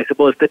on, I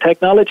suppose the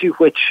technology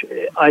which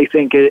I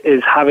think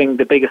is having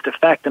the biggest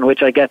effect and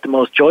which I get the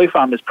most joy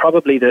from is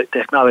probably the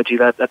technology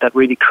that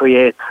really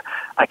creates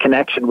a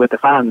connection with the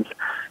fans.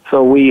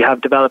 So we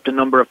have developed a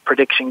number of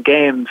prediction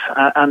games,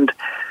 and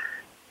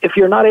if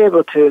you're not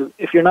able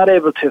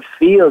to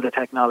feel the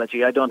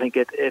technology, I don't think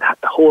it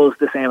holds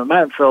the same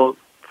amount. So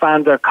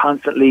fans are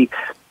constantly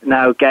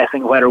now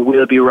guessing whether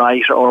we'll be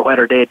right or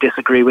whether they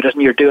disagree with it,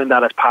 and you're doing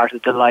that as part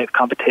of the live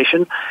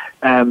competition.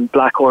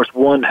 Black Horse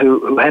One,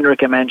 who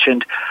Henrika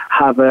mentioned,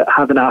 have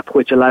an app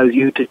which allows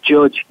you to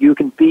judge. You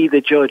can be the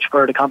judge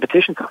for the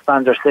competition, so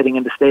fans are sitting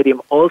in the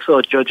stadium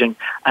also judging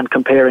and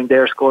comparing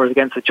their scores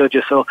against the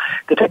judges. So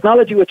the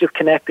technology which is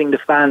connecting the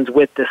fans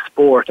with the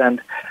sport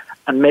and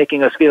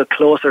making us feel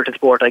closer to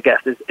sport, I guess,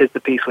 is the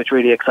piece which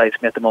really excites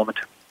me at the moment.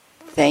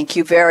 Thank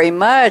you very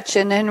much.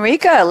 And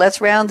Henrika,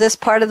 let's round this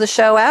part of the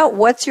show out.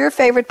 What's your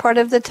favorite part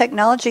of the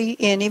technology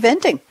in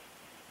eventing?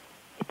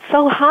 It's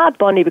so hard,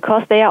 Bonnie,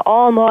 because they are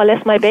all more or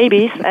less my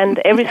babies, and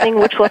everything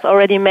which was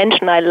already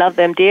mentioned, I love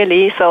them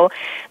dearly. So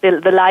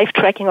the live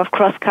tracking of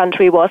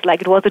cross-country was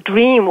like, it was a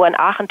dream when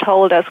Aachen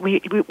told us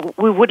we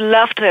would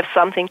love to have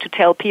something to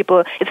tell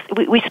people.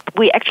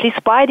 We actually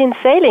spied in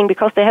sailing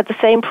because they had the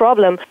same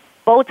problem.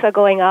 Boats are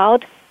going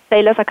out,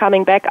 sailors are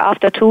coming back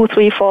after 2,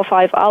 3, 4,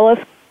 5 hours.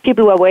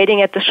 People were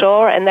waiting at the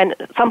shore, and then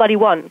somebody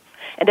won.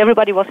 And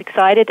everybody was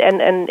excited,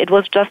 and it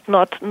was just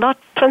not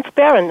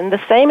transparent. And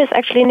the same is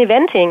actually in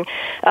eventing.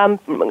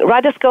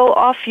 Riders go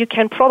off. You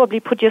can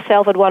probably put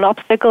yourself at one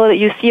obstacle.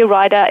 You see a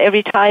rider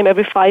every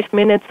 5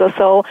 minutes or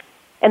so,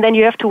 and then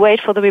you have to wait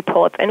for the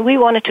reports. And we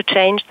wanted to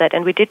change that,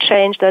 and we did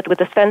change that with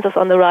the sensors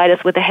on the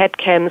riders, with the head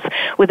cams,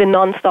 with a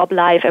non-stop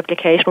live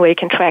application where you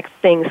can track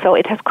things. So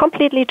it has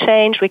completely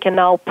changed. We can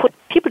now put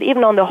people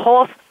even on the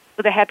horse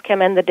with the head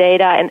cam and the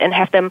data, and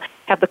have them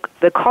have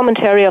the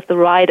commentary of the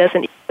riders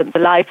and the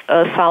live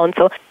sound.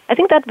 So I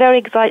think that's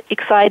very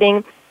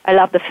exciting. I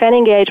love the fan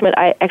engagement.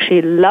 I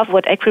actually love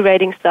what Equa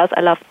Ratings does.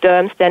 I love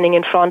Derm standing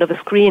in front of a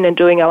screen and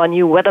doing our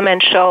new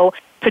Weatherman show,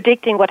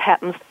 predicting what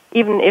happens,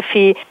 even if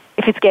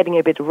it's getting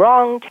a bit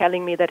wrong,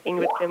 telling me that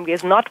Ingrid Klimke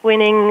is not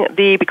winning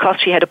because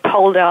she had a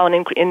pole down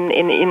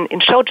in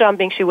show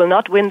jumping. She will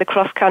not win the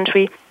cross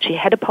country. She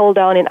had a pole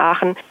down in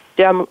Aachen.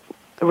 Derm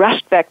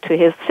rushed back to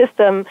his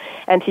system,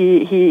 and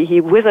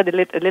he wizarded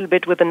a little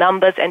bit with the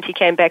numbers, and he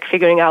came back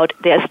figuring out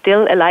there's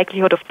still a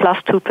likelihood of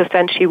plus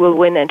 2% she will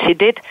win, and she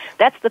did.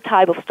 That's the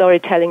type of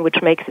storytelling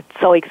which makes it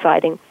so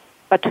exciting.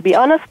 But to be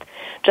honest,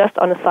 just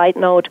on a side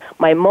note,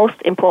 my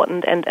most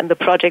important and the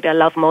project I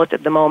love most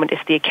at the moment is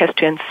the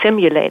Equestrian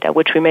Simulator,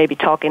 which we may be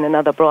talking in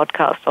another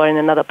broadcast or in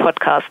another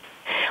podcast,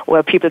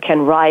 where people can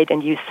ride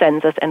and use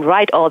sensors and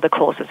ride all the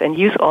courses and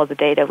use all the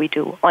data we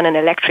do on an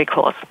electric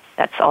horse.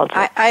 That's also.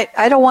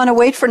 I don't want to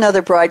wait for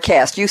another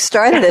broadcast. You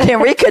started it.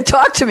 Enrica,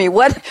 talk to me.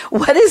 What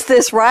is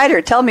this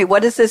rider? Tell me,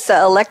 what is this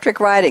electric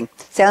riding?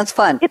 Sounds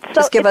fun.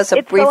 Just give us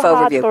a brief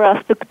overview. It's so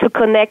hard for us to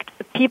connect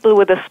people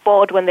with the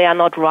sport when they are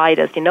not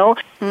riders, you know.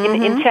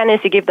 Mm-hmm. In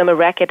tennis, you give them a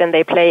racket and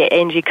they play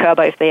Angie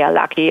Kerber if they are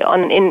lucky.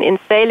 In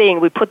sailing,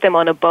 we put them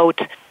on a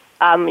boat.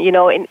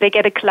 They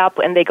get a club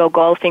and they go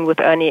golfing with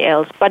Ernie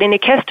Els. But in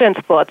equestrian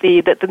sport,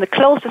 the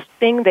closest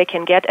thing they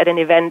can get at an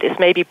event is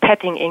maybe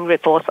petting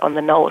Ingrid Voss on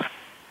the nose.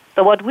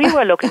 So what we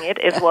were looking at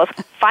was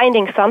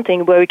finding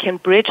something where we can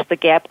bridge the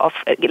gap of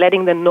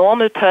letting the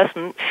normal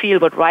person feel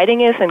what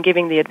riding is and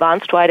giving the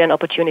advanced rider an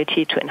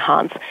opportunity to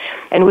enhance.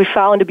 And we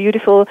found a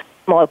beautiful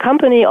small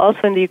company also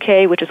in the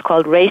UK, which is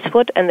called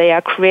Racefoot, and they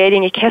are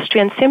creating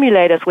equestrian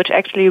simulators which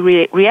actually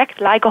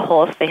react like a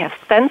horse. They have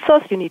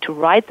sensors. You need to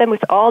ride them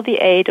with all the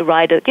aid a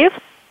rider gives.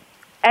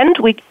 And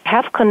we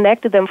have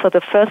connected them for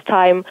the first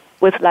time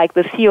with like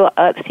the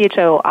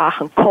CHRO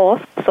Aachen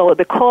course. So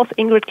the course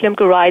Ingrid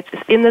Klimke rides is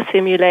in the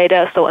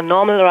simulator, so a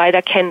normal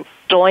rider can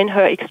join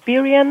her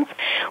experience.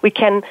 We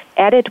can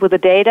add it with the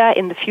data.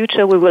 In the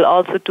future, we will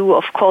also do,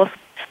 of course,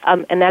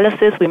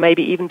 analysis. We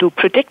maybe even do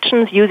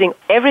predictions using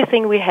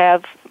everything we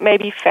have,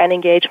 maybe fan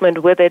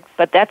engagement with it.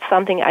 But that's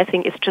something I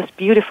think is just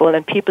beautiful,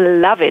 and people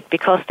love it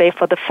because they,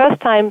 for the first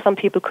time, some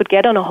people could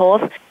get on a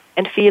horse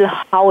and feel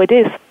how it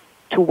is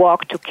to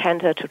walk, to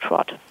canter, to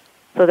trot.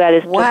 So that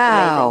is just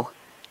amazing.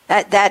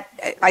 That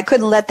I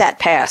couldn't let that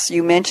pass.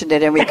 You mentioned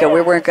it, Enrica.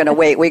 We weren't going to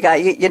wait. We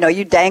got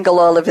you dangle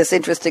all of this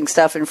interesting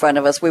stuff in front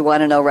of us. We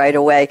want to know right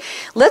away.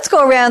 Let's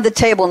go around the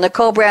table.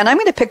 Nicole Brown, I'm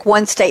going to pick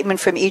one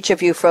statement from each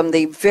of you from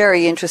the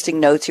very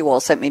interesting notes you all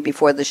sent me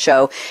before the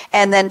show,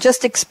 and then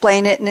just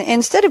explain it. And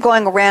instead of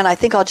going around, I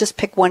think I'll just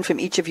pick one from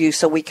each of you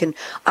so we can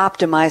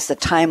optimize the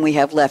time we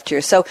have left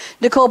here. So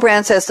Nicole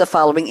Brown says the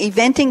following: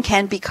 eventing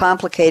can be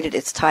complicated.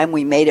 It's time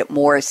we made it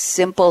more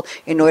simple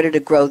in order to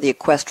grow the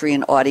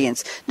equestrian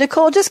audience.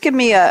 Nicole, just give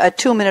me a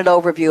 2-minute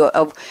overview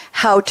of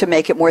how to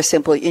make it more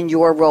simple in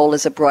your role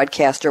as a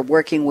broadcaster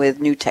working with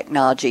new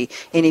technology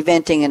in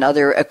eventing and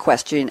other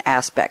equestrian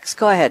aspects.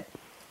 Go ahead.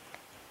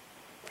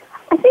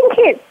 I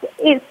think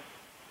it's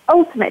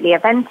ultimately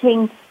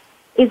eventing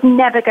is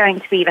never going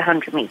to be the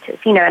 100 meters.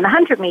 In the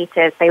 100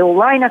 meters, they all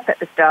line up at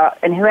the start,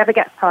 and whoever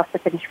gets past the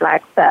finish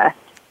flag first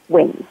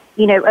wins.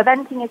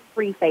 Eventing is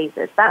 3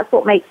 phases. That's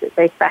what makes it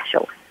so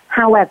special.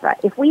 However,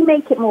 if we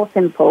make it more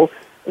simple,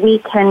 we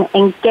can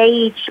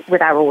engage with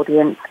our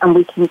audience and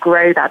we can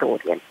grow that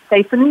audience.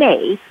 So for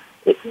me,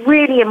 it's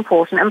really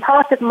important, and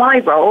part of my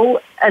role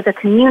as a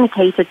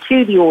communicator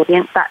to the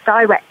audience, that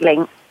direct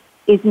link,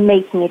 is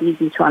making it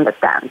easy to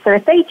understand. So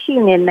if they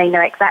tune in, they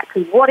know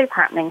exactly what is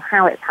happening,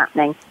 how it's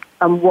happening,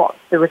 and what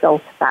the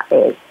result of that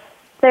is.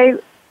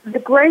 So the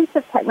growth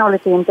of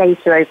technology and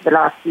data over the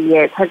last few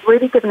years has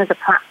really given us a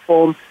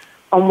platform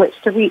on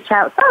which to reach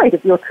outside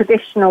of your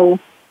traditional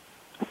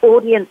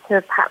audience who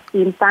have perhaps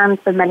been fans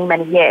for many,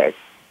 many years.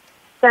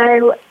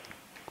 So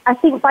I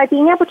think by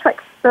being able to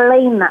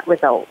explain that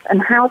result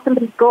and how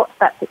somebody got to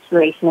that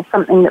situation is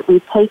something that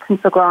we've taken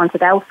for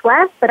granted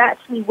elsewhere, but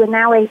actually we're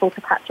now able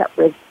to catch up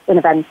with in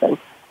eventing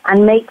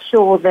and make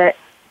sure that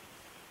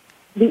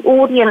the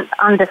audience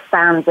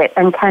understands it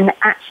and can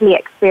actually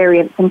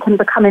experience and can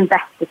become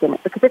invested in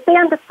it. Because if they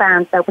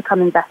understand, they'll become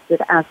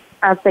invested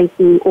as they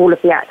see all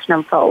of the action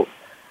unfold.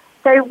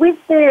 So with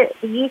the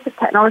use of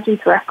technology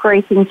for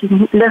ratings, you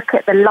can look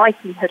at the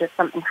likelihood of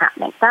something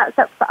happening. That's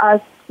up for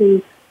us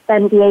to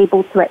then be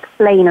able to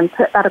explain and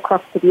put that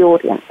across to the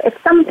audience. If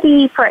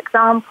somebody, for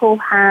example,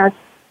 has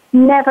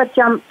never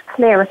jumped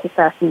clear at a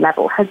certain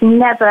level, has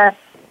never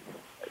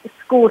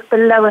scored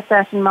below a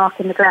certain mark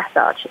in the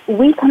dressage,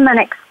 we can then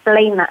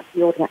explain that to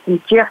the audience and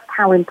just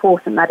how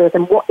important that is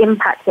and what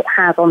impact it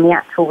has on the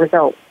actual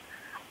result.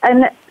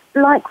 And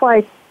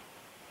likewise,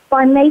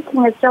 by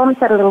making, as John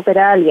said a little bit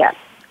earlier,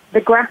 the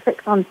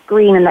graphics on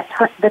screen and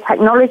the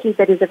technology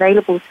that is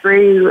available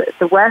through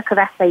the work of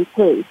SAP,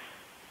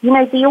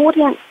 the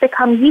audience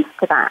become used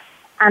to that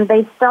and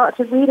they start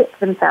to read it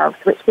for themselves,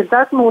 which gives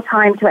us more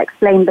time to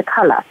explain the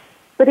colour.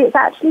 But it's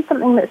actually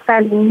something that's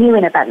fairly new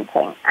in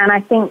eventing, and I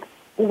think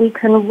we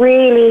can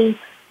really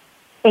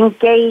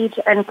engage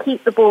and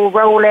keep the ball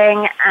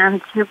rolling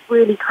and to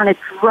really kind of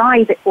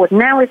drive it forward.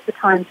 Now is the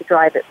time to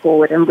drive it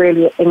forward and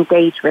really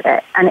engage with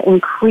it and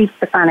increase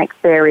the fan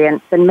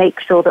experience and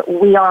make sure that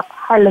we are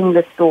telling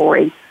the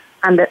story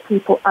and that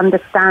people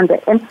understand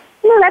it. And,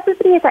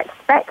 everybody is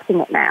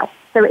expecting it now,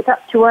 so it's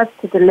up to us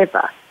to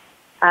deliver.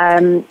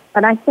 And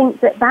I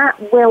think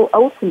that will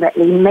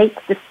ultimately make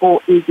the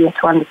sport easier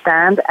to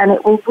understand, and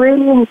it will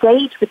really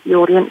engage with the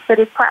audience that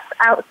is perhaps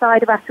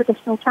outside of our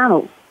traditional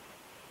channels.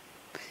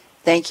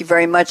 Thank you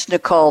very much,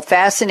 Nicole.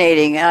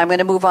 Fascinating. And I'm going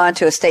to move on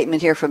to a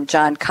statement here from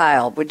John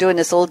Kyle. We're doing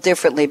this a little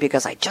differently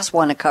because I just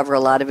want to cover a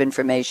lot of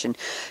information.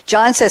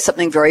 John says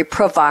something very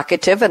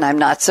provocative, and I'm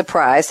not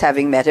surprised,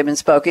 having met him and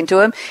spoken to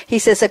him. He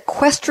says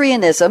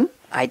equestrianism,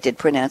 I did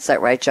pronounce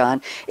that right,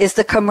 John, is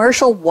the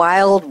commercial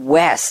Wild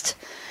West.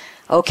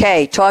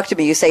 Okay, talk to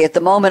me. You say at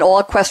the moment all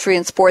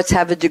equestrian sports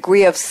have a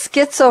degree of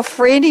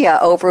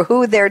schizophrenia over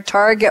who their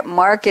target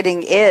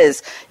marketing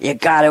is. You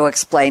got to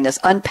explain this.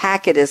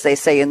 Unpack it, as they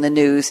say in the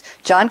news.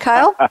 John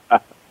Kyle?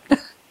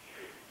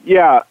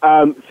 Yeah,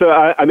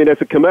 I mean, as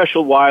a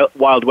commercial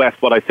Wild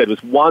West, what I said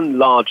was one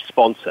large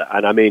sponsor,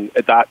 and I mean,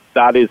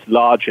 that is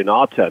large in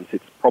our terms.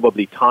 It's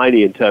probably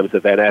tiny in terms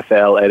of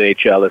NFL,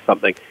 NHL, or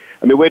something.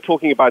 I mean, we're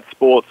talking about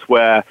sports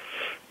where,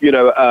 you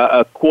know,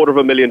 a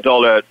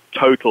 $250,000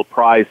 total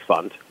prize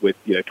fund with,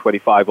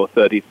 25 or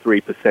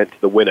 33%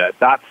 to the winner.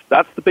 That's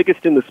the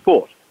biggest in the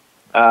sport.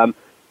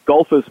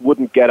 Golfers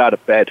wouldn't get out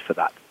of bed for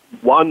that.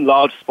 One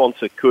large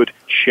sponsor could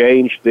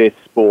change this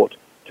sport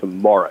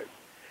tomorrow.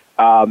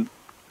 And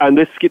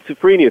this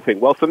schizophrenia thing,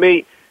 well, for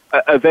me,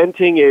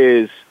 eventing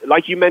is,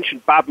 like you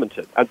mentioned,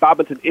 badminton. And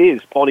badminton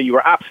is, Bonnie, you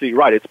are absolutely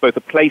right. It's both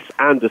a place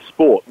and a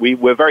sport. We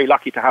were very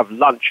lucky to have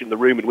lunch in the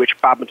room in which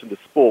badminton, the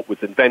sport,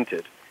 was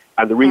invented.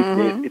 And the reason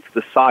is it's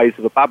the size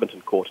of a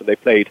badminton court, and they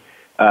played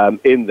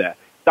in there.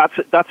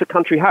 That's a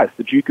country house,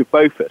 the Duke of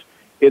Beaufort.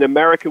 In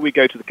America, we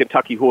go to the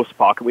Kentucky Horse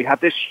Park, and we have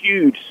this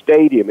huge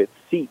stadium. It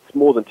seats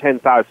more than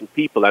 10,000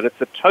 people, and it's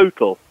a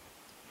total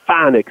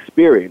fan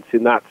experience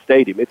in that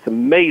stadium. It's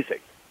amazing.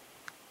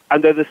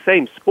 And they're the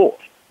same sport.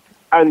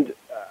 And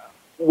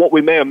what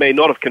we may or may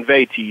not have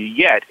conveyed to you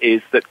yet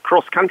is that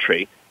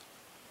cross-country,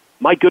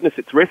 my goodness,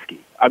 it's risky.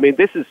 I mean,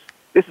 this is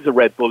a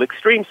Red Bull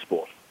extreme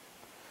sport.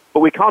 But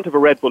we can't have a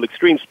Red Bull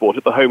extreme sport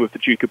at the home of the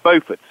Duke of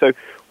Beaufort. So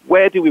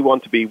where do we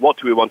want to be? What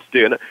do we want to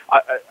do? And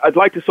I'd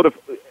like to sort of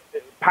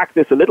pack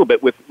this a little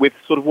bit with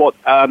sort of what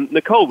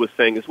Nicole was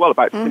saying as well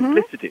about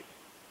simplicity.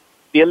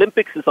 The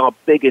Olympics is our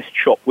biggest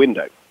shop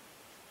window.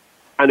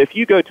 And if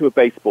you go to a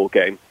baseball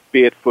game,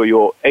 be it for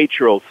your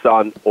 8-year-old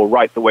son or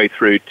right the way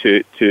through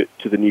to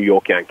the New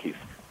York Yankees,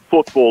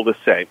 football the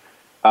same,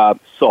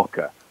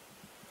 soccer,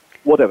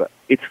 whatever,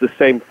 it's the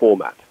same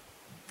format.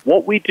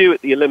 What we do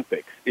at the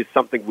Olympics is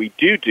something we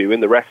do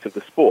in the rest of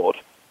the sport,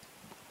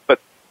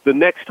 but the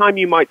next time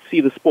you might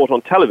see the sport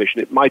on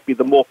television, it might be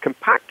the more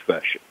compact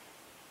version.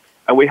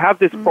 And we have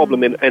this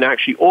problem in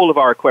actually all of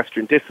our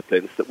equestrian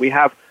disciplines, that we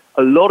have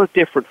a lot of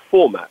different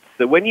formats.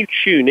 So when you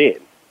tune in,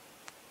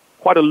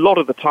 quite a lot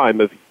of the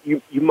time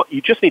you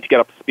just need to get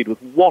up to speed with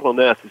what on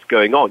earth is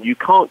going on. You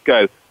can't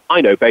go,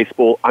 I know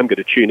baseball, I'm going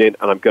to tune in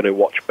and I'm going to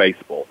watch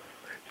baseball.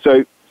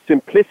 So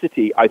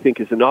simplicity, I think,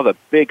 is another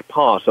big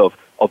part of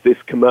this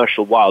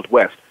commercial Wild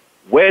West.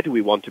 Where do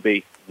we want to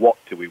be? What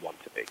do we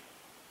want to be?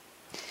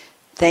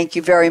 Thank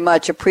you very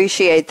much.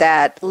 Appreciate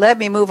that. Let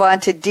me move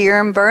on to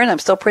Dearborn. I'm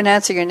still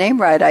pronouncing your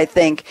name right, I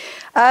think.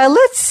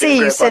 Let's see.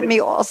 You sent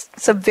me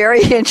some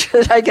very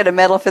interesting. I get a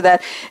medal for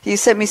that. You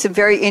sent me some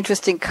very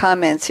interesting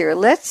comments here.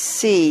 Let's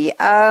see.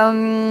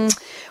 When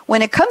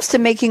it comes to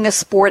making a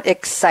sport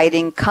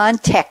exciting,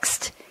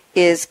 context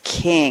is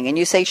king. And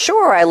you say,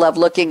 sure, I love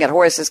looking at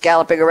horses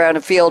galloping around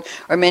a field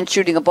or men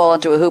shooting a ball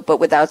into a hoop, but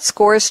without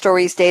scores,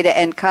 stories, data,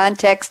 and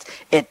context,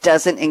 it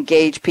doesn't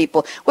engage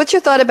people. What's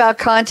your thought about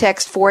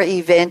context for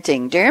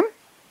eventing, Derm?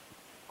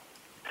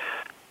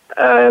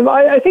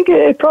 I think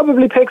it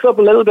probably picks up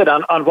a little bit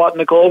on what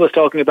Nicole was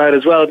talking about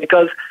as well,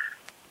 because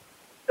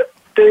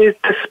the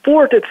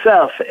sport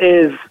itself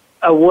is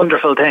a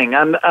wonderful thing,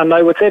 and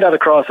I would say that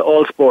across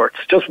all sports.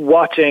 Just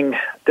watching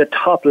the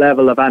top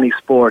level of any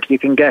sport, you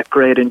can get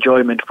great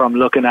enjoyment from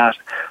looking at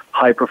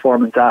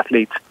high-performance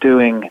athletes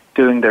doing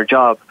their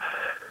job.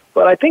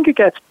 But I think it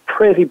gets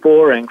pretty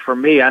boring, for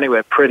me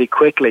anyway, pretty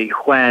quickly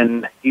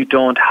when you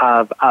don't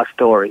have a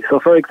story. So,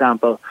 for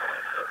example,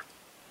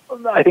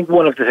 I think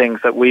one of the things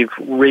that we've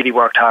really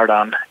worked hard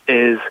on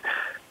is,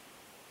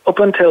 up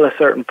until a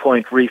certain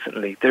point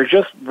recently, there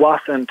just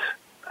wasn't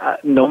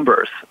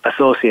numbers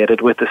associated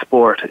with the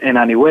sport in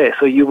any way.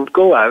 So you would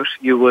go out,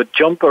 you would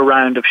jump a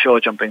round of show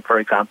jumping, for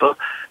example.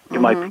 You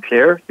might be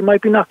clear, you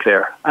might be not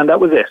clear, and that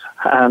was it.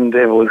 And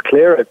if it was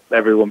clear,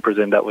 everyone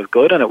presumed that was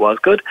good, and it was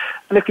good.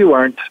 And if you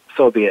weren't,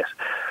 so be it.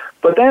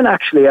 But then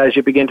actually, as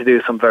you begin to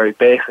do some very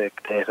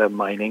basic data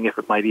mining, if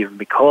it might even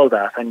be called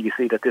that, and you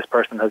see that this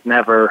person has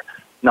never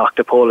knocked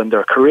a pole in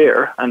their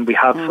career, and we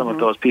have some of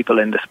those people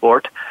in the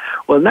sport,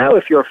 well, now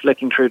if you're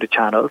flicking through the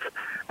channels,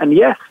 and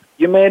yes,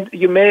 you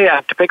may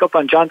have to pick up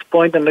on John's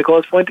point and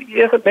Nicole's point.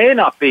 Yes, it may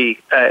not be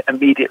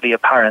immediately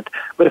apparent,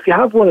 but if you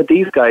have one of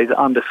these guys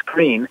on the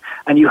screen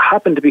and you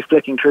happen to be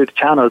flicking through the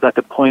channels at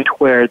the point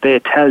where they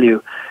tell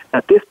you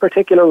that this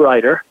particular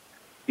rider,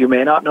 you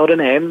may not know the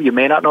name, you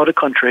may not know the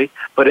country,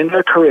 but in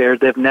their career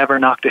they've never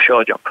knocked a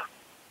show jump.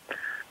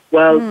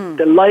 Well,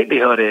 the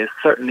likelihood is,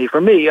 certainly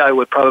for me, I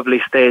would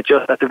probably stay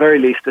just at the very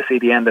least to see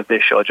the end of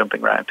this show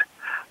jumping round.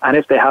 And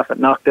if they haven't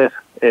knocked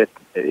it,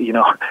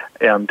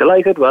 I'm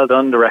delighted, well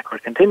done, the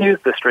record continues,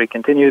 the streak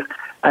continues,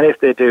 and if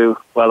they do,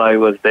 well, I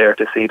was there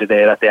to see the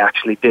day that they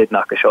actually did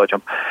knock a show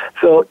jump.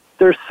 So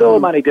there's so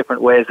many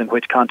different ways in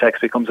which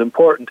context becomes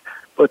important,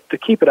 but to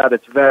keep it at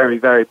its very,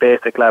 very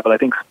basic level, I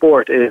think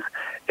sport is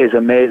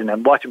amazing,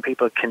 and watching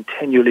people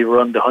continually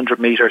run the 100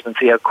 metres and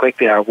see how quick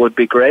they are would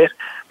be great.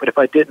 But if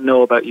I didn't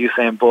know about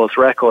Usain Bolt's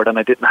record and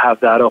I didn't have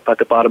that up at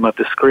the bottom of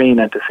the screen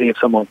and to see if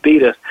someone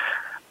beat it,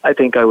 I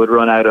think I would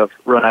run out of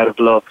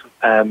love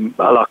a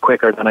lot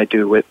quicker than I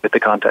do with the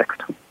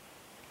context.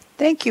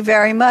 Thank you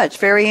very much.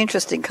 Very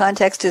interesting.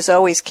 Context is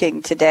always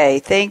king today.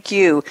 Thank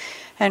you.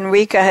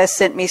 Enrica has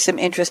sent me some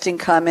interesting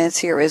comments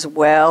here as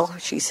well.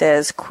 She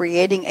says,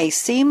 creating a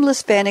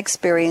seamless fan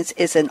experience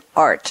is an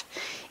art.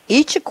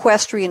 Each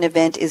equestrian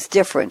event is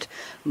different.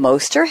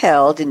 Most are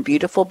held in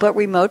beautiful but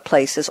remote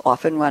places,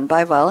 often run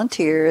by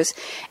volunteers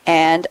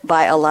and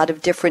by a lot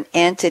of different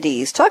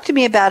entities. Talk to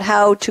me about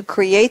how to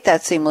create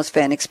that seamless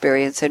fan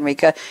experience,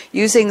 Enrica,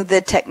 using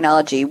the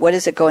technology. What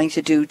is it going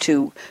to do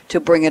to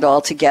bring it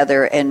all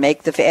together and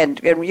make the fan?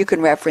 And you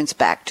can reference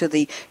back to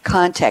the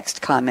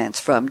context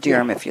comments from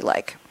Durham if you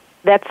like.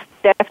 That's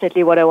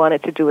definitely what I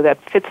wanted to do.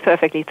 That fits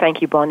perfectly.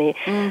 Thank you, Bonnie.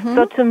 Mm-hmm.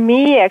 So to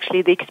me,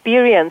 actually, the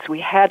experience we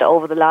had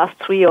over the last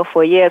 3 or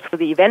 4 years with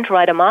the Event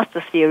Rider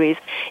Master Series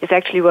is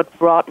actually what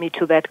brought me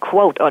to that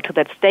quote or to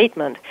that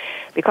statement.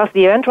 Because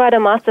the Event Rider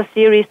Master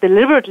Series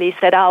deliberately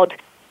set out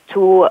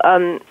to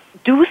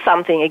do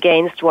something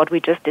against what we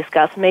just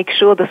discussed, make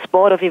sure the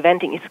sport of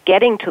eventing is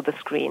getting to the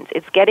screens.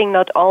 It's getting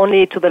not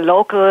only to the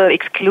local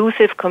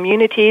exclusive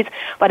communities,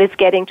 but it's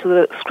getting to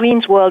the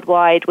screens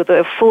worldwide with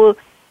a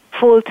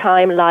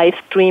full-time live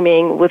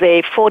streaming with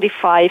a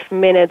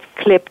 45-minute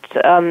clipped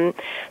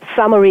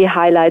summary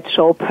highlights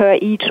show per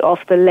each of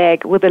the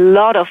leg with a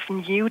lot of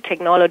new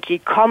technology,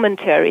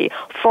 commentary,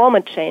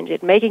 format change,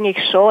 making it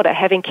shorter,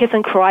 having kiss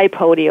and cry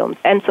podiums,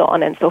 and so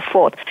on and so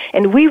forth.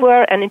 And we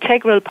were an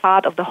integral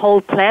part of the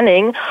whole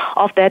planning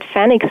of that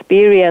fan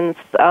experience,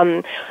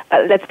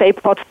 let's say,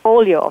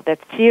 portfolio of that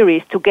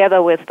series,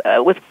 together with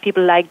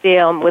people like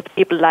Deum, with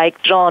people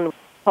like John,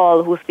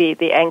 Paul, who's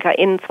the anchor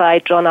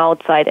inside, John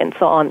outside, and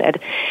so on.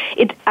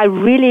 I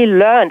really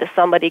learned, as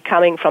somebody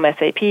coming from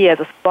SAP as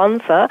a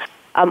sponsor,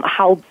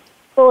 how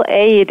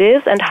it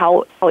is and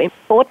how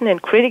important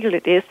and critical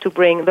it is to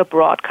bring the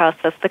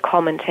broadcasters, the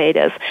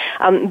commentators,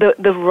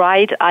 the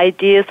right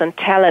ideas and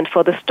talent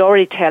for the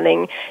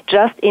storytelling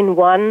just in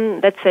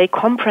one, let's say,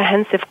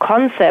 comprehensive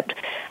concept,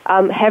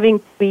 having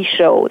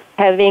pre-shows,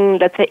 having,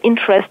 let's say,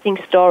 interesting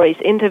stories,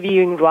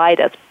 interviewing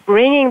riders,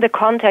 bringing the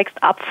context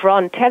up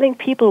front, telling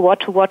people what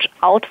to watch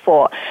out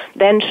for,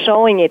 then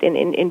showing it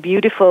in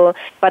beautiful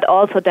but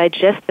also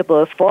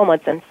digestible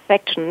formats and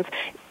sections,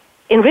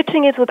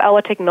 enriching it with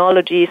our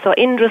technology. So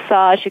in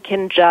dressage, you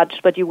can judge,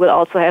 but you will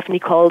also have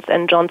Nicole's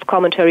and John's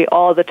commentary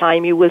all the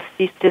time. You will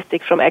see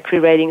statistics from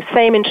AccuRating.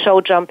 Same in show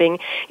jumping.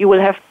 You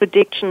will have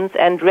predictions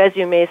and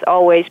resumes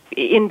always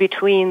in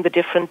between the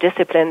different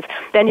disciplines.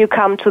 Then you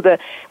come to the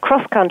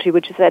cross-country,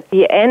 which is at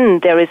the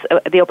end. There is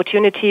the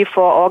opportunity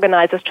for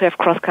organizers to have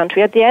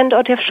cross-country at the end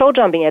or to have show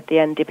jumping at the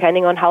end,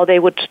 depending on how they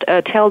would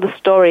tell the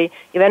story.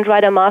 Event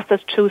Rider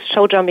Masters choose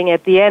show jumping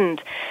at the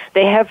end.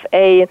 They have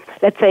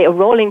let's say, a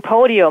rolling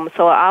podium.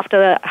 So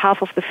after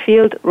half of the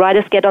field,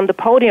 riders get on the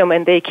podium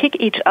and they kick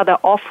each other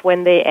off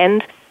when they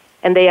end,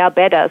 and they are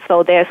better.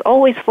 So there's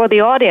always, for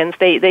the audience,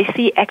 they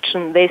see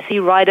action. They see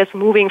riders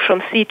moving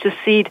from seat to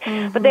seat,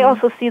 but they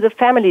also see the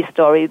family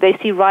story. They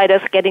see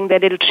riders getting their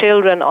little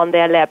children on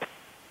their laps.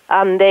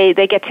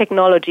 They get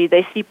technology.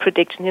 They see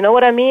prediction. You know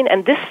what I mean?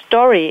 And this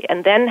story,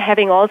 and then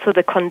having also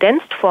the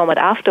condensed format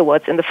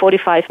afterwards in the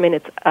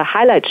 45-minute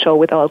highlight show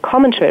with our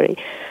commentary,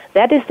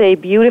 that is a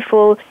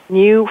beautiful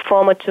new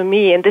format to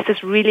me, and this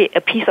is really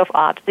a piece of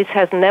art. This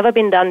has never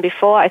been done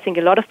before. I think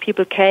a lot of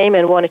people came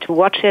and wanted to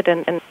watch it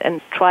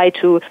and try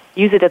to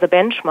use it as a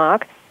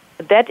benchmark.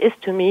 But that is,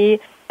 to me,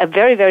 a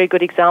very, very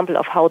good example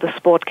of how the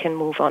sport can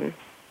move on.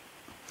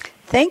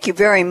 Thank you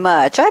very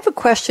much. I have a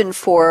question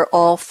for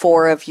all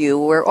four of you.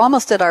 We're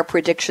almost at our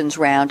predictions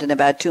round in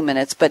about 2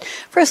 minutes, but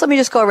first let me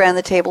just go around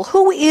the table.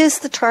 Who is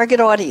the target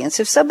audience?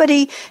 If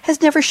somebody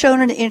has never shown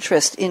an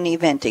interest in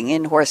eventing,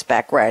 in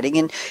horseback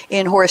riding,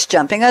 in horse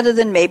jumping, other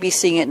than maybe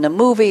seeing it in a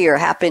movie or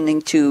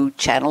happening to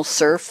channel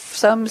surf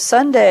some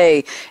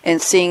Sunday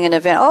and seeing an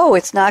event, oh,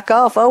 it's not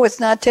golf, oh,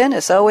 it's not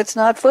tennis, oh, it's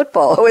not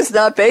football, oh, it's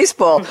not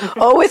baseball,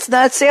 oh, it's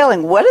not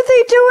sailing. What are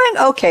they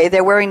doing? Okay,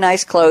 they're wearing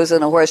nice clothes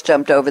and a horse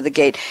jumped over the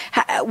gate.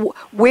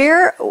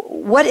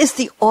 What is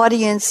the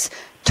audience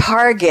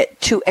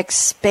target to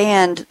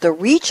expand the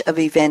reach of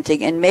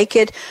eventing and make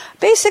it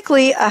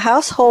basically a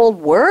household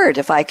word,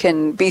 if I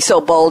can be so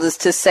bold as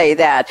to say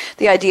that?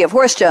 The idea of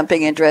horse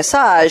jumping and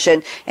dressage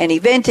and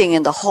eventing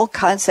and the whole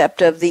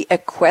concept of the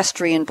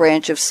equestrian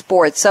branch of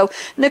sports. So,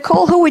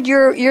 Nicole, who would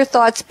your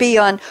thoughts be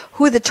on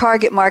who the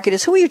target market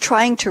is? Who are you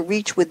trying to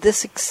reach with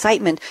this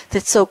excitement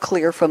that's so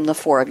clear from the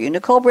four of you?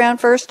 Nicole Brown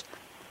first.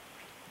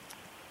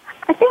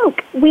 I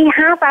think we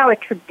have our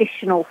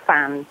traditional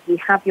fans. We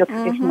have your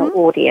traditional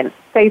audience.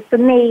 So for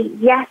me,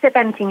 yes,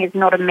 eventing is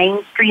not a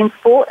mainstream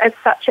sport as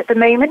such at the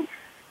moment,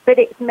 but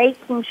it's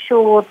making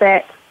sure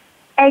that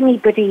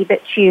anybody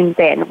that tunes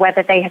in,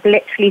 whether they have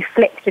literally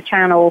flipped a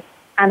channel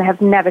and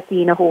have never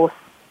seen a horse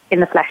in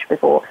the flesh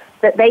before,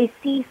 that they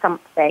see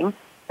something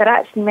that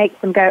actually makes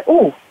them go,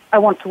 oh, I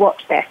want to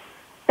watch this.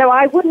 So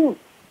I wouldn't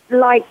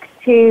like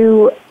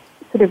to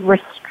sort of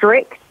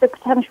restrict the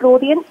potential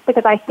audience,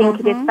 because I think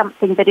it is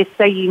something that is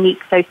so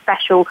unique, so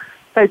special,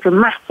 so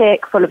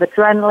dramatic, full of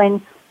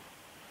adrenaline,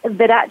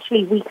 that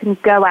actually we can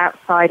go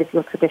outside of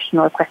your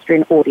traditional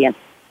equestrian audience.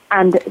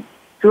 And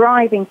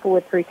driving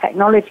forward through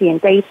technology and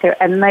data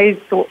and those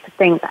sorts of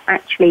things are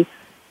actually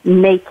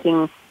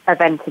making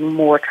eventing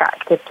more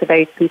attractive to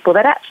those people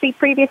that actually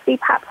previously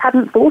perhaps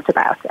hadn't thought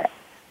about it.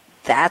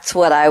 That's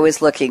what I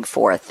was looking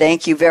for.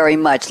 Thank you very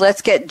much.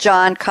 Let's get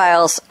John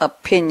Kyle's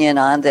opinion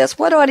on this.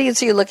 What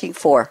audience are you looking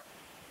for?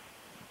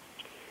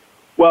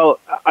 Well,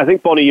 I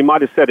think, Bonnie, you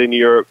might have said in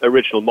your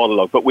original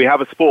monologue, but we have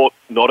a sport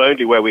not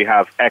only where we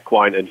have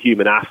equine and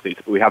human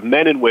athletes, but we have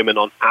men and women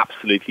on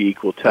absolutely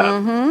equal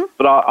terms.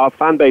 But our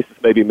fan base is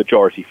maybe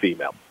majority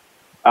female.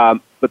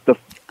 But the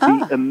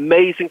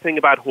amazing thing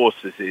about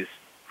horses is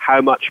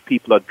how much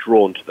people are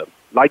drawn to them.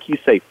 Like you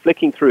say,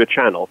 flicking through a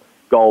channel,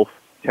 golf,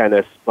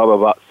 tennis, blah, blah,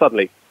 blah,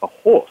 suddenly a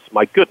horse,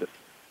 my goodness.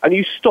 And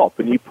you stop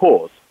and you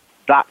pause.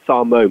 That's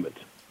our moment.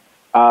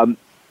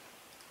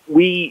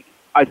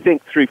 I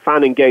think through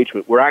fan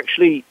engagement, we're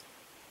actually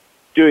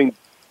doing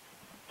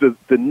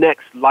the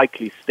next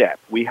likely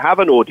step. We have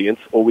an audience,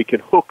 or we can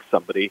hook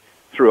somebody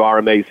through our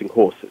amazing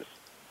horses.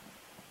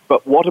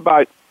 But what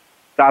about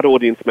that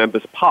audience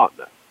member's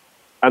partner?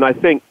 And I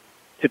think,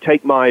 to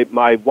take my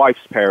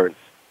wife's parents,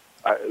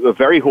 a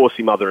very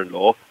horsey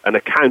mother-in-law, an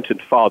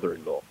accountant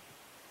father-in-law,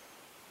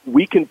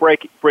 we can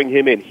bring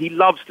him in. He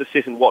loves to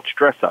sit and watch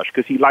dressage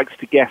because he likes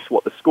to guess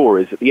what the score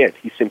is at the end.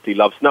 He simply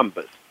loves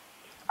numbers.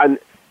 And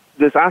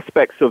there's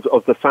aspects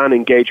of the fan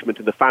engagement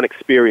and the fan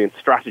experience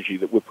strategy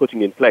that we're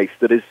putting in place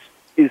that is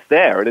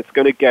there, and it's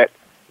going to get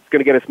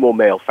us more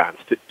male fans,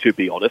 to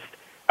be honest.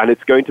 And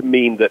it's going to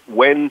mean that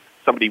when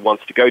somebody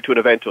wants to go to an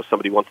event or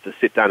somebody wants to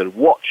sit down and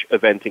watch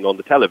eventing on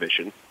the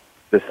television,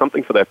 there's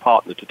something for their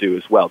partner to do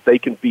as well. They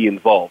can be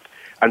involved.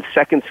 And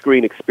second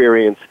screen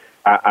experience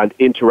and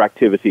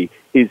interactivity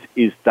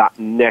is that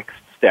next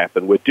step.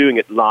 And we're doing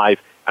it live,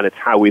 and it's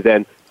how we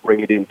then bring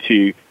it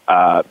into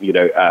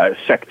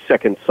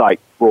second sight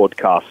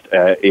broadcast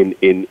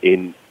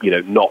in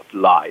not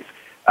live.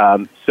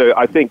 So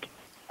I think,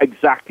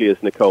 exactly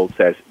as Nicole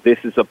says, this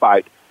is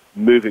about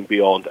moving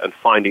beyond and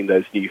finding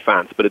those new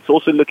fans. But it's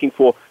also looking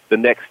for the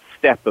next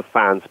step of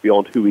fans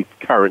beyond who we've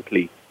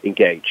currently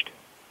engaged.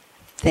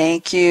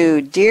 Thank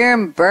you. Dear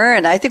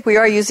Byrne, I think we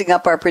are using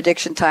up our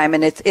prediction time,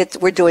 and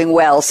we're doing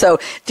well. So,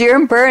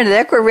 Dear Byrne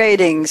at Equa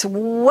Ratings,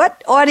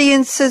 what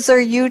audiences are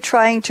you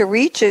trying to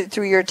reach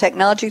through your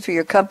technology, through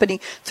your company,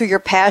 through your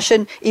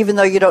passion, even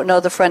though you don't know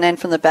the front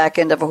end from the back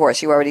end of a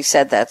horse? You already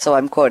said that, so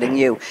I'm quoting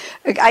you.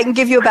 I can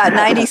give you about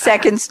 90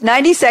 seconds.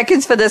 90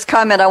 seconds for this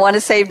comment. I want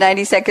to save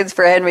 90 seconds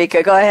for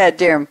Henrika. Go ahead,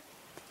 Dear.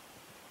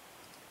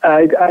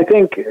 I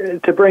think,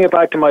 to bring it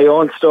back to my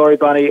own story,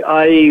 Bonnie,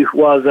 I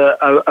was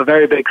a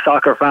very big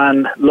soccer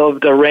fan,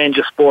 loved a range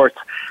of sports,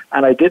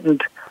 and I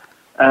didn't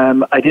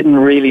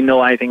really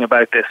know anything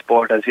about this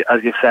sport, as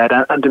you said.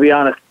 And to be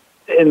honest,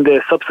 in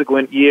the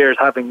subsequent years,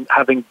 having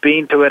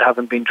been to it,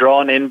 having been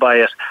drawn in by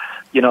it,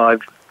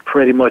 I've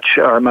pretty much,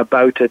 or I'm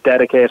about to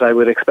dedicate, I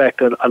would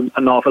expect,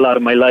 an awful lot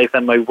of my life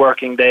and my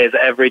working days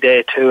every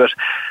day to it.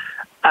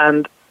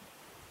 And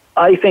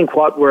I think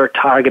what we're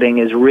targeting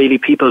is really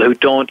people who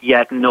don't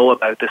yet know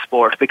about the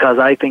sport, because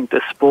I think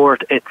the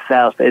sport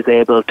itself is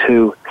able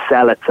to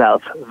sell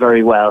itself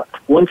very well.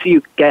 Once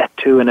you get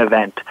to an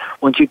event,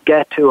 once you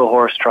get to a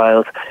horse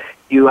trials,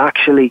 you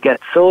actually get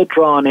so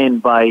drawn in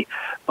by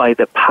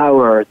the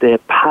power, the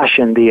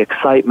passion, the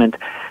excitement,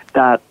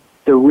 that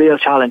the real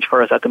challenge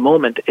for us at the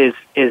moment is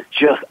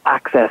just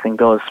accessing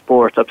those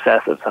sports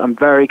obsessives. I'm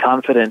very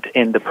confident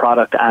in the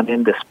product and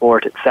in the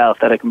sport itself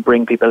that it can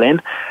bring people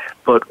in.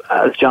 But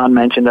as John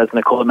mentioned, as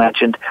Nicole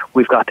mentioned,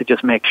 we've got to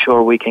just make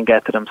sure we can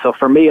get to them. So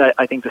for me,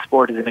 I think the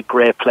sport is in a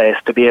great place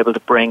to be able to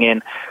bring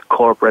in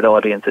corporate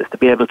audiences, to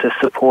be able to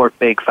support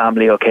big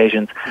family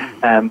occasions.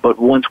 But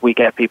once we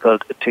get people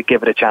to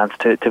give it a chance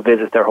to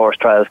visit their horse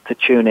trials, to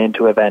tune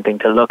into eventing,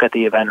 to look at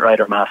the Event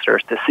Rider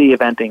Masters, to see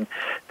eventing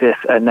this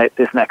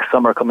next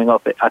summer coming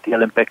up at the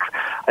Olympics,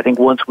 I think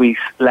once we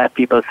let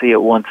people see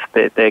it once,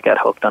 they get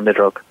hooked on the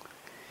drug.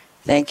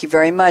 Thank you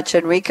very much,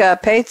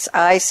 Henrika Pates.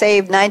 I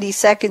saved 90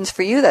 seconds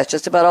for you. That's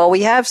just about all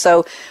we have.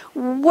 So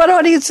what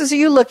audiences are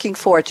you looking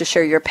for to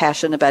share your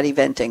passion about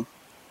eventing?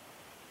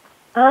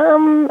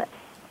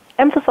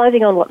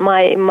 Emphasizing on what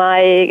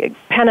my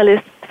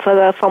panelists, for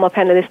the former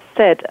panelists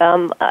said,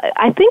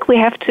 I think we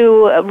have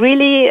to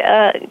really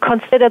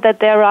consider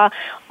that there are,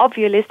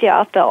 obviously,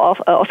 after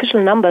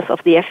official numbers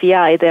of the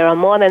FEI, there are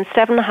more than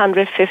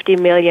 750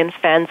 million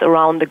fans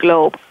around the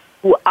globe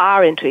who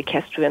are into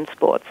equestrian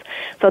sports.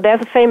 So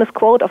there's a famous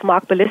quote of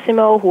Mark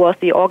Bellissimo, who was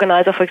the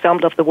organizer, for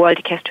example, of the World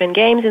Equestrian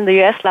Games in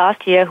the US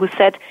last year, who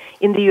said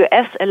in the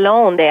US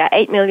alone there are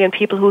 8 million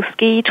people who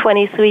ski,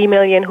 23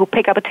 million who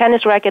pick up a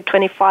tennis racket,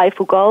 25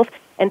 who golf,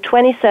 and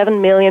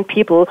 27 million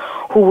people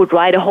who would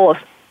ride a horse.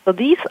 So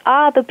these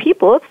are the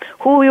people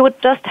who we would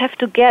just have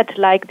to get,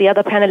 like the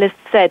other panelists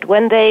said,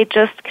 when they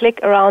just click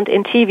around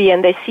in TV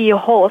and they see a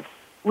horse.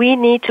 We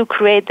need to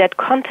create that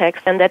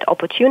context and that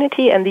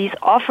opportunity and these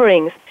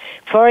offerings,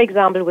 for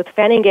example, with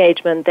fan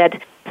engagement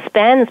that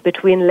spans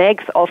between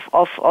legs of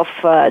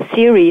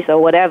series or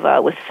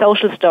whatever, with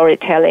social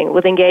storytelling,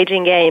 with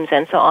engaging games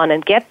and so on,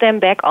 and get them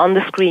back on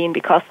the screen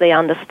because they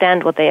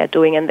understand what they are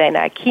doing and they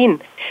are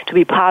keen to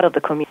be part of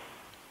the community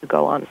to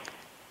go on.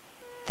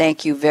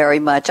 Thank you very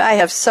much. I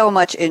have so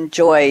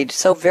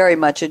very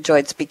much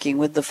enjoyed speaking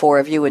with the four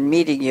of you and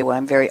meeting you.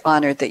 I'm very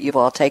honored that you've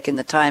all taken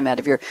the time out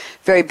of your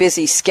very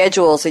busy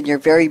schedules and your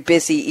very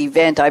busy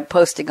event. I'm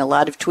posting a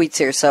lot of tweets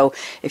here, so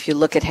if you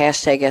look at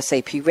hashtag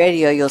SAP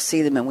Radio, you'll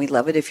see them, and we'd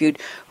love it if you'd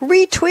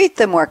retweet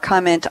them or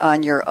comment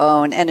on your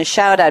own. And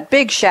a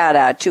big shout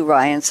out to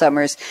Ryan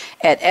Summers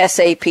at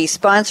SAP,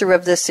 sponsor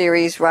of this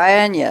series.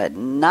 Ryan,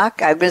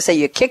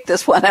 you kicked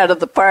this one out of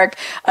the park.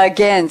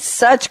 Again,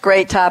 such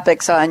great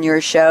topics on your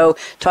show,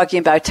 talking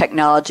about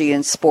technology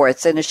in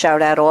sports. And a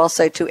shout out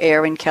also to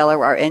Aaron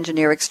Keller, our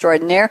engineer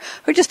extraordinaire,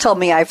 who just told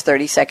me I have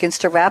 30 seconds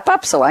to wrap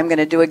up, so I'm going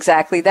to do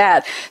exactly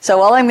that.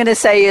 So all I'm going to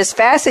say is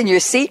fasten your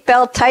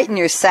seatbelt, tighten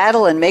your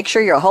saddle, and make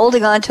sure you're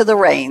holding on to the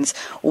reins.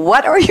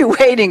 What are you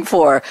waiting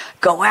for?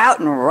 Go out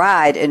and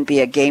ride and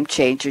be a game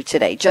changer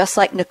today. Just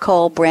like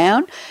Nicole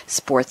Brown,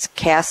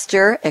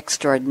 sportscaster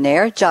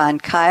extraordinaire, John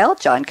Kyle.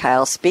 John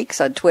Kyle Speaks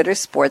on Twitter,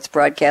 sports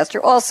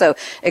broadcaster, also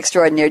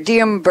extraordinaire.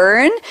 Diem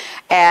Byrne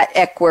at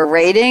Equa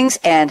Ratings,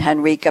 and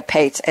Henrika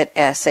Pates at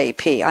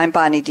SAP. I'm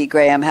Bonnie D.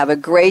 Graham. Have a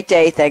great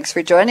day. Thanks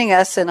for joining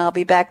us, and I'll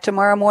be back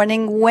tomorrow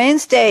morning,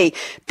 Wednesday,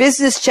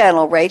 Business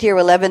Channel, right here,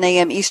 11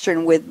 a.m.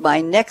 Eastern, with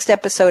my next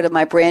episode of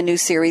my brand new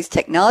series,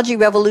 Technology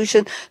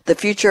Revolution, The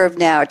Future of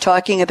Now,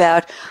 talking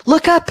about,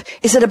 look up,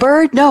 is it a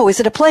bird? No. Is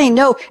it a plane?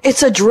 No,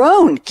 it's a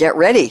drone. Get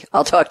ready.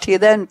 I'll talk to you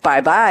then.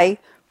 Bye-bye.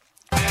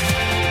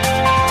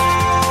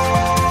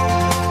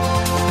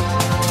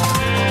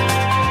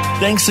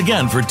 Thanks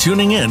again for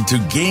tuning in to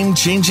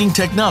Game-Changing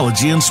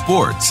Technology in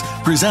Sports,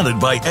 presented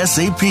by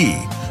SAP,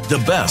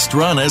 the best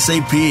run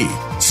SAP.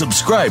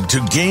 Subscribe to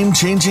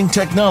Game-Changing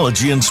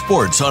Technology in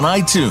Sports on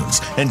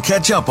iTunes and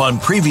catch up on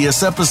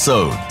previous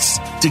episodes.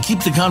 To keep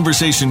the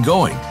conversation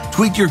going,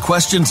 tweet your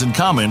questions and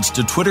comments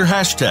to Twitter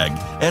hashtag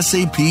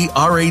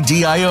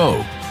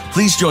SAPRADIO.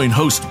 Please join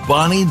host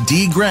Bonnie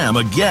D. Graham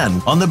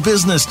again on the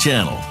Business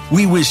Channel.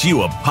 We wish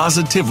you a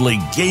positively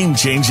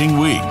game-changing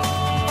week.